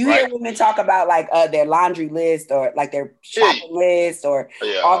 You hear women talk about like their laundry list or like their shopping list or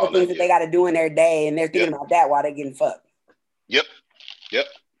all the things that they got to do in their day, and they're thinking about that while they're getting fucked. Yep.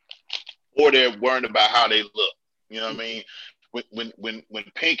 Or they're worrying about how they look. You know what I mean? When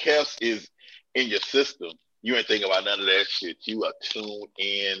pink Heffs is in your system, you ain't thinking about none of that shit. You are tuned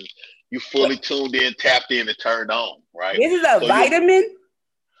in. You fully tuned in, tapped in, and turned on. Right? This is a vitamin.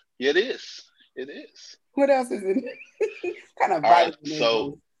 It is. It is. What else is it? Kind of vitamin. Right,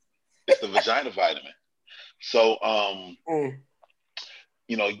 so it's the vagina vitamin. So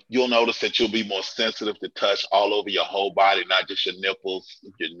you know, you'll notice that you'll be more sensitive to touch all over your whole body, not just your nipples,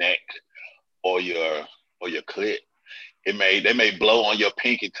 your neck, or your clit. They may blow on your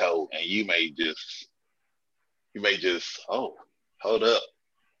pinky toe, and you may just oh, hold up,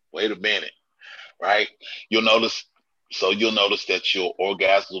 wait a minute, right? You'll notice that your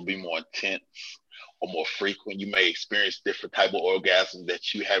orgasms will be more intense or more frequent. You may experience different type of orgasms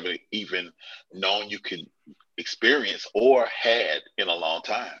that you haven't even known you could experience or had in a long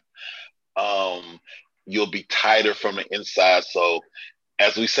time. You'll be tighter from the inside. So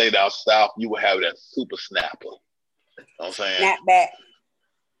as we say down south, you will have that super snapper. You know what I'm saying? Snap back.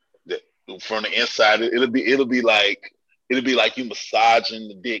 From the inside, it'll be like it'll be like you massaging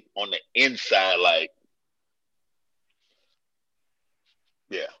the dick on the inside, like,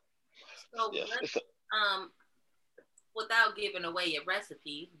 yeah, So yeah. without giving away your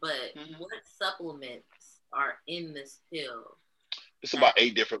recipe, but Mhm. what supplements are in this pill? It's about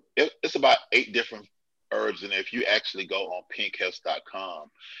 8 different. It's about 8 different herbs, and if you actually go on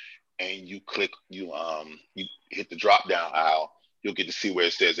pinkhefs.com and you hit the drop down aisle, you'll get to see where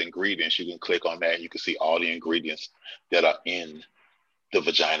it says ingredients. You can click on that, and you can see all the ingredients that are in the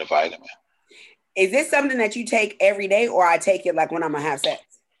vagina vitamin. Is this something that you take every day, or I take it like when I'm gonna have sex?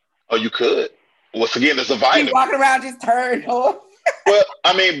 Oh, you could. Once again, it's a You vitamin. walking around just turned off. Well,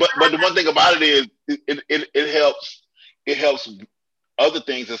 I mean, but the one thing about it is it helps other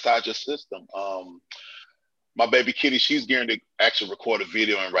things inside your system. My baby Kitty, she's going to actually record a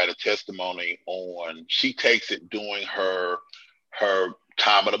video and write a testimony on. She takes it during her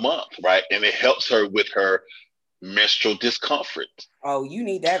time of the month, right, and it helps her with her menstrual discomfort. Oh, you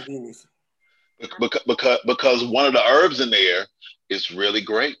need that, Venus. Because one of the herbs in there is really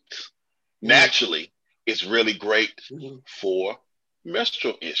great. Naturally, it's really great for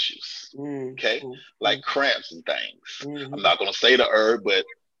menstrual issues. Okay, like cramps and things. I'm not going to say the herb, but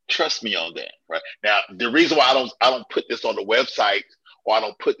trust me on that. Right now, the reason why I don't put this on the website or I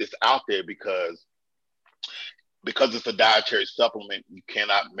don't put this out there because it's a dietary supplement. You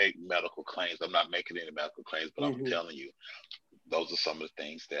cannot make medical claims. I'm not making any medical claims, but I'm telling you, those are some of the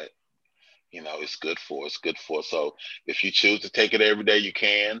things that it's good for. It's good for. So if you choose to take it every day, you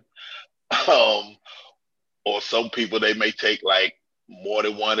can. Or some people, they may take like more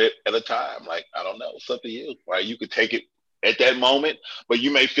than one at a time. Like, I don't know. It's up to you, right? You could take it at that moment, but you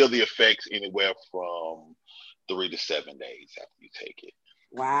may feel the effects anywhere from 3 to 7 days after you take it.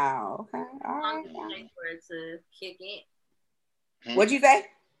 Wow. Okay. All How right. long does it take for it to kick in? What'd you say?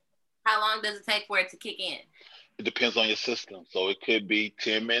 How long does it take for it to kick in? It depends on your system. So it could be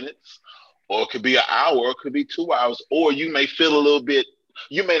 10 minutes, or it could be an hour, or it could be 2 hours, or you may feel a little bit,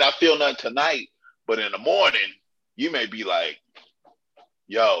 you may not feel nothing tonight, but in the morning, you may be like,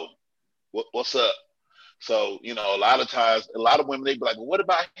 yo, what's up? So, a lot of times, a lot of women, they be like, well, what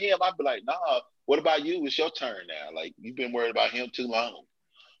about him? I'd be like, nah, what about you? It's your turn now. Like, you've been worried about him too long.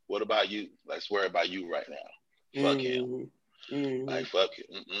 What about you? Let's worry about you right now. Fuck him. Like, fuck it.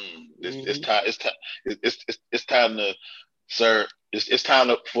 It's time. It's time to, sir. It's time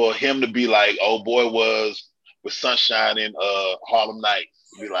for him to be like, oh boy was with Sunshine in Harlem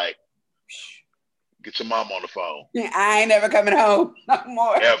Nights. Be like, get your mom on the phone. I ain't never coming home no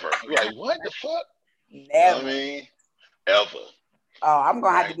more. Ever. Like, what the fuck? Never. You know what I mean? Ever. Oh, I'm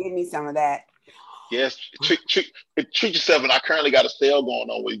gonna have to give me some of that. Yes, treat yourself. And I currently got a sale going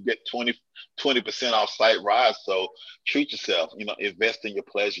on where you get 20% off site rides. So treat yourself. Invest in your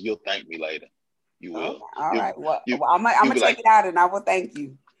pleasure. You'll thank me later. You will. Okay. All right. Well, I'm gonna check it out, and I will thank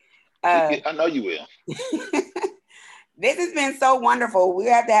you. I know you will. This has been so wonderful. We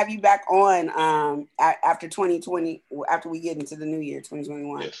have to have you back on after 2020, after we get into the new year,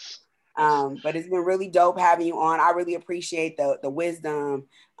 2021. Yes. But it's been really dope having you on. I really appreciate the wisdom.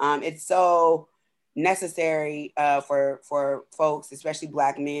 It's so necessary for folks, especially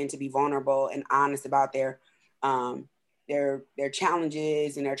Black men, to be vulnerable and honest about their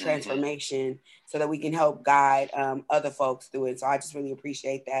challenges and their transformation, so that we can help guide other folks through it. So I just really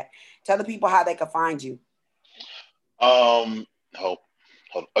appreciate that. Tell the people how they can find you. You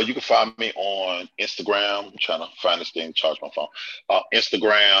can find me on Instagram. I'm trying to find this thing, charge my phone.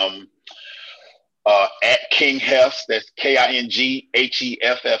 Instagram at King Heffs. That's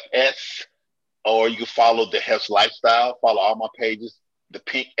KINGHEFFS. Or you can follow the Heffs lifestyle. Follow all my pages. At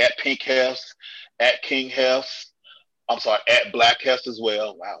Pink Heffs, at King Heffs. I'm sorry, at Black Heffs as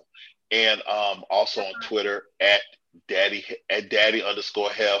well. Wow. And also on Twitter at Daddy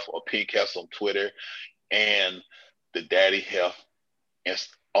 _Heff or Pink Heffs on Twitter, and the Daddy Heff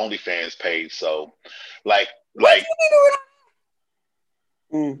OnlyFans page. So,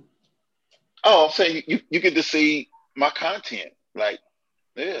 I'm saying you get to see my content.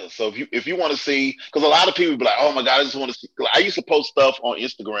 Yeah. So if you want to see, because a lot of people be like, oh my God, I just want to see. I used to post stuff on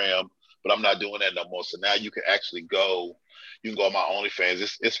Instagram, but I'm not doing that no more. So now you can actually go. You can go on my OnlyFans.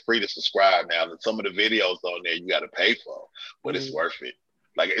 It's free to subscribe now. And some of the videos on there you got to pay for, but it's worth it.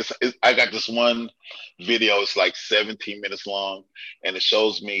 Like I got this one video. It's like 17 minutes long, and it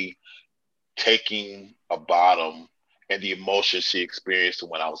shows me taking a bottom and the emotion she experienced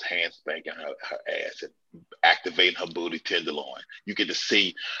when I was hand spanking her ass and activating her booty tenderloin. You get to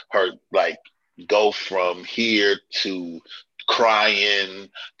see her go from here to crying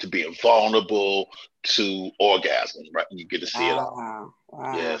to being vulnerable to orgasm, right? You get to see it all.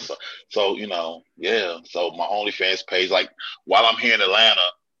 Wow. Yeah, so you know, yeah. So my OnlyFans page, like while I'm here in Atlanta,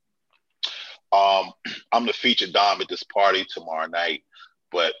 I'm the featured dom at this party tomorrow night,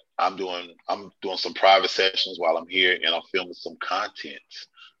 but I'm doing some private sessions while I'm here, and I'm filming some content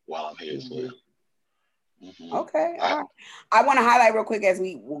while I'm here as Mhm. well. Hmm Okay, all right. I want to highlight real quick as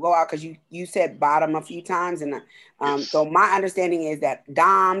we will go out because you said bottom a few times, and so Yes. my understanding is that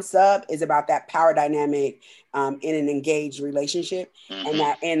dom sub is about that power dynamic in an engaged relationship, and hmm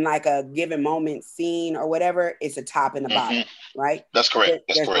that in like a given moment scene or whatever, it's a top and a bottom, hmm right? That's correct.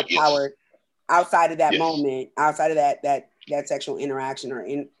 That's There's no correct. Yes. power outside of that Yes. moment, outside of that sexual interaction or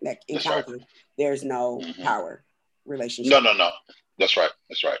in that That's right. encounter. There's no hmm power No, relationship. no, no. That's right.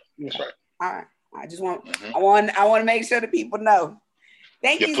 That's right. That's Okay, right. all right. I just want Hmm I want to make sure that people know.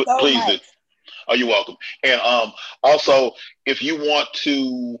 Thank Yeah. you so Please much. do. Oh, you're welcome. And also, if you want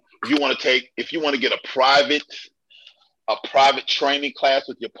to get a private training class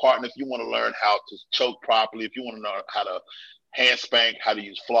with your partner, if you want to learn how to choke properly, if you want to know how to hand spank, how to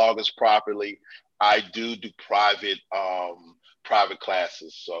use floggers properly, I do private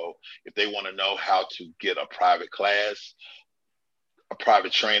classes. So if they want to know how to get a private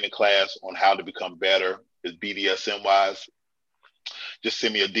training class on how to become better is BDSM wise, just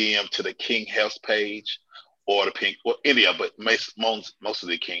send me a DM to the King Heffs page or the Pink, or any of, but most of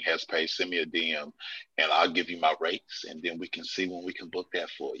the King Heffs page. Send me a DM, and I'll give you my rates, and then we can see when we can book that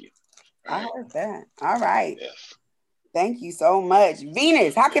for you. All I right. heard that. All right. Yes. Thank you so much.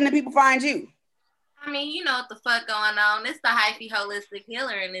 Venus, how can the people find you? I mean, you know what the fuck going on. It's the hyphy holistic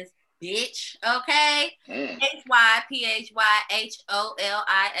healer in this bitch, okay? Mm.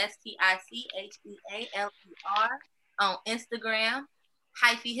 HYPHYHOLISTICHEALER on Instagram,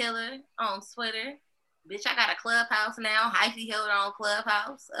 hyphy healer on Twitter. Bitch, I got a clubhouse now. Hyphy healer on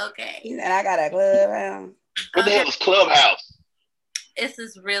Clubhouse, okay? He said I got a club. What the Okay. hell is Clubhouse?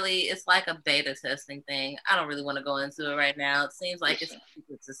 It's like a beta testing thing. I don't really want to go into it right now. It seems like it's a Listen,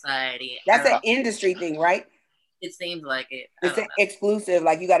 secret society. I That's don't an know. I, industry thing, right? It seems like it. I It's don't know. exclusive.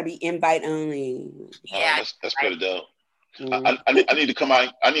 Like you got to be invite only. oh, Yeah, that's right. pretty dope. Mm. I need to come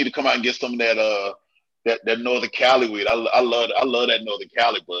out. I need to come out and get some of that Northern Cali weed. I love that Northern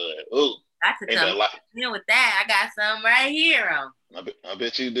Cali bud. Ooh, I could ain't come that like? in with that. I got some right here on. I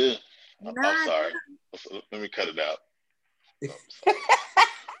bet you do. I'm Not sorry. Let me cut it out.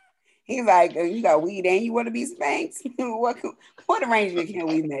 He's like, you got weed and you want to be spanked? What arrangement can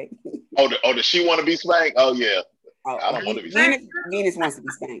we make? Does she want to be spanked? Oh yeah. I Oh, don't want to be spanked. Venus wants to be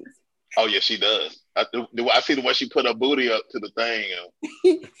spanked. Oh yeah, she does. I see the way she put her booty up to the thing.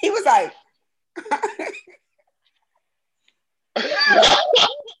 He was like,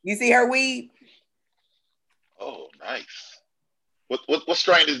 you see her weed? Oh, nice. What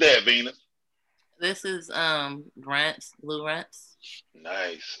strain is that, Venus? This is Runts, Blue Runts.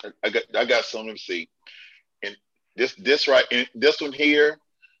 Nice. I got some. Let me see. And this right, and this one here.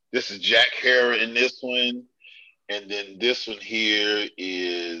 This is Jack Hare in this one, and then this one here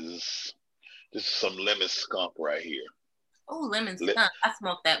is this is some lemon skunk right here. Oh, lemon Le- skunk. I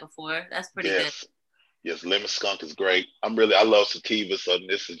smoked that before. That's pretty good. yes, yes, lemon skunk is great. I love sativa, so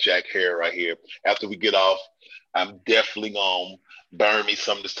this is Jack Hare right here. After we get off, I'm definitely gonna burn me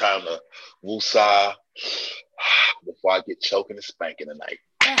some this time to woosah before I get choking and spanking tonight.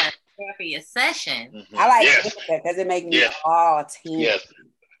 Yeah, therapy a session. I like Yes, it because it makes me yes, all tingly. yes.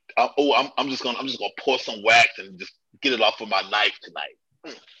 I'm just gonna pour some wax and just get it off with my knife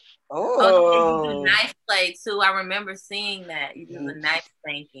tonight. Oh, yeah, you do Oh. knife play too. I remember seeing that. You do the knife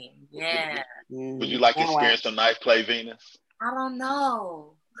spanking. Yeah. Would you like to Can't wait. experience some knife play, Venus? I don't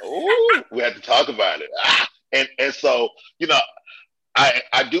know. Oh, we had to talk about it. And so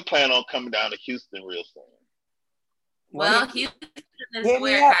I do plan on coming down to Houston real soon. Well, Houston is hit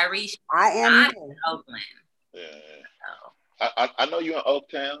me where up. Kyrie should I am not here. Oakland. Yeah, So. I know you're in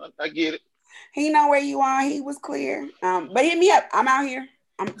Oaktown. I get it. He know where you are. He was clear. But hit me up. I'm out here.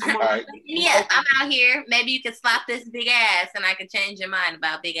 I'm All on. right. Yeah, I'm out here. Maybe you could slap this big ass and I could change your mind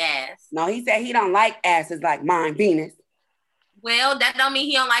about big ass. No, he said he don't like asses like mine, Venus. Well, that don't mean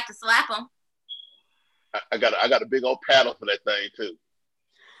he don't like to slap them. I got a big old paddle for that thing too.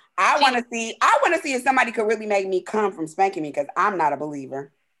 I want to see if somebody could really make me come from spanking me because I'm not a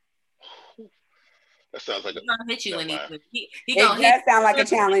believer. That sounds like He's gonna hit you when he It gonna hit does sound like a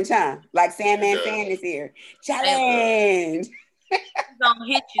challenge, huh? Like Sandman It does. Sand is here. It Challenge. He's gonna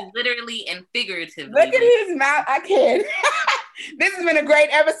hit you literally and figuratively. Look at his mouth. I can't. This has been a great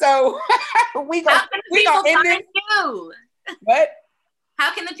episode. we How can the people end find it. you? What?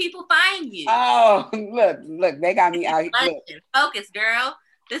 How can the people find you? Oh, look, they got me out here. Focus, girl.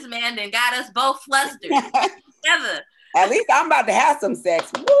 This man then got us both flustered together. At least I'm about to have some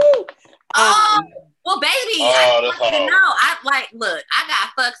sex. Woo! Well, baby, Oh, I that's want you to hard. know. Look, I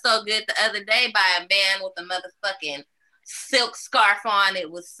got fucked so good the other day by a man with a motherfucking silk scarf on. It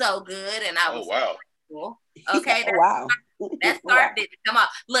was so good, and I was wow. cool. Okay, Wow. That scarf didn't come off.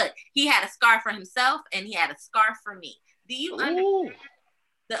 Look, he had a scarf for himself, and he had a scarf for me. Do you understand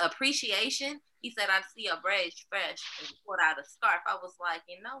the appreciation? He said, "I see your braids fresh," and he pulled out a scarf. I was like,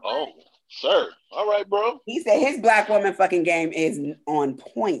 you know what? Oh, sir. All right, bro. He said his black woman fucking game is on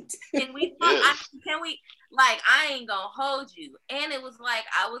point. Can we fuck? Yes. Can we? Like, I ain't gonna hold you. And it was like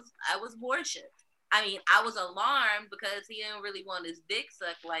I was worshipped. I mean, I was alarmed because he didn't really want his dick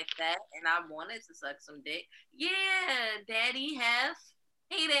sucked like that, and I wanted to suck some dick. Yeah, Daddy Heff,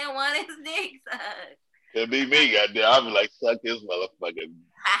 he didn't want his dick sucked. It'd be me, goddamn. I'd be like, suck this motherfucking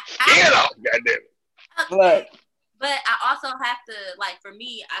skin off, goddamn. Look. But I also have to, like, for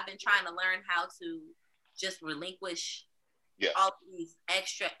me, I've been trying to learn how to just relinquish all these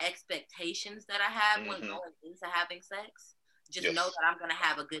extra expectations that I have when going into having sex. Just know that I'm gonna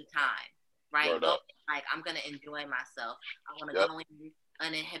have a good time, right? Like, I'm gonna enjoy myself. I want to go in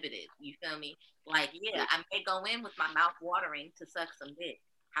uninhibited. You feel me? Like, I may go in with my mouth watering to suck some dick.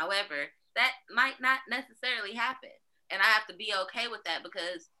 However, that might not necessarily happen, and I have to be okay with that,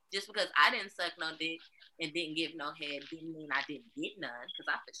 because just because I didn't suck no dick and didn't give no head didn't mean I didn't get none, because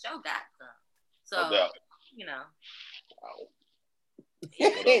I for sure got some. So, you know.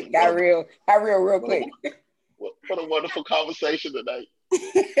 got real quick. What a wonderful conversation tonight.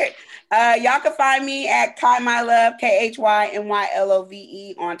 Y'all can find me at KhyMyLove,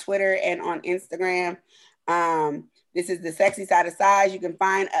 KhyMyLove on Twitter and on Instagram. This is the sexy side of size. You can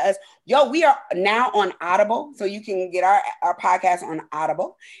find us. We are now on Audible, so you can get our podcast on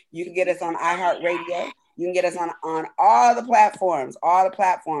Audible. You can get us on iHeartRadio. You can get us on all the platforms.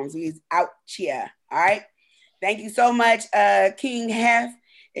 We's out here. All right. Thank you so much, King Heff.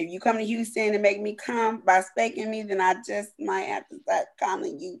 If you come to Houston and make me come by spanking me, then I just might have to start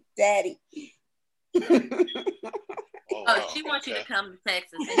calling you daddy. She wants you to come to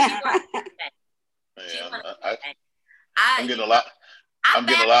Texas. And she wants I'm getting a lot. I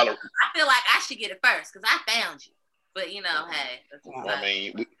feel like I should get it first because I found you. But hey, I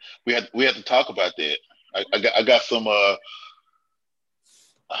mean, we had to talk about that. I got some.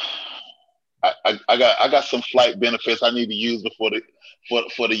 I got some flight benefits I need to use before the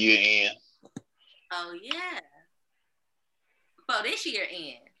year end. Oh yeah, before this year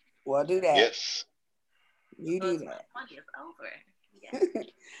end. Well, do that. Yes. You do that. It's over. Yeah.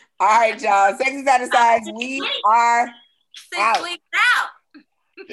 All right, y'all. Sexy Side of Sides. We are 6 weeks out.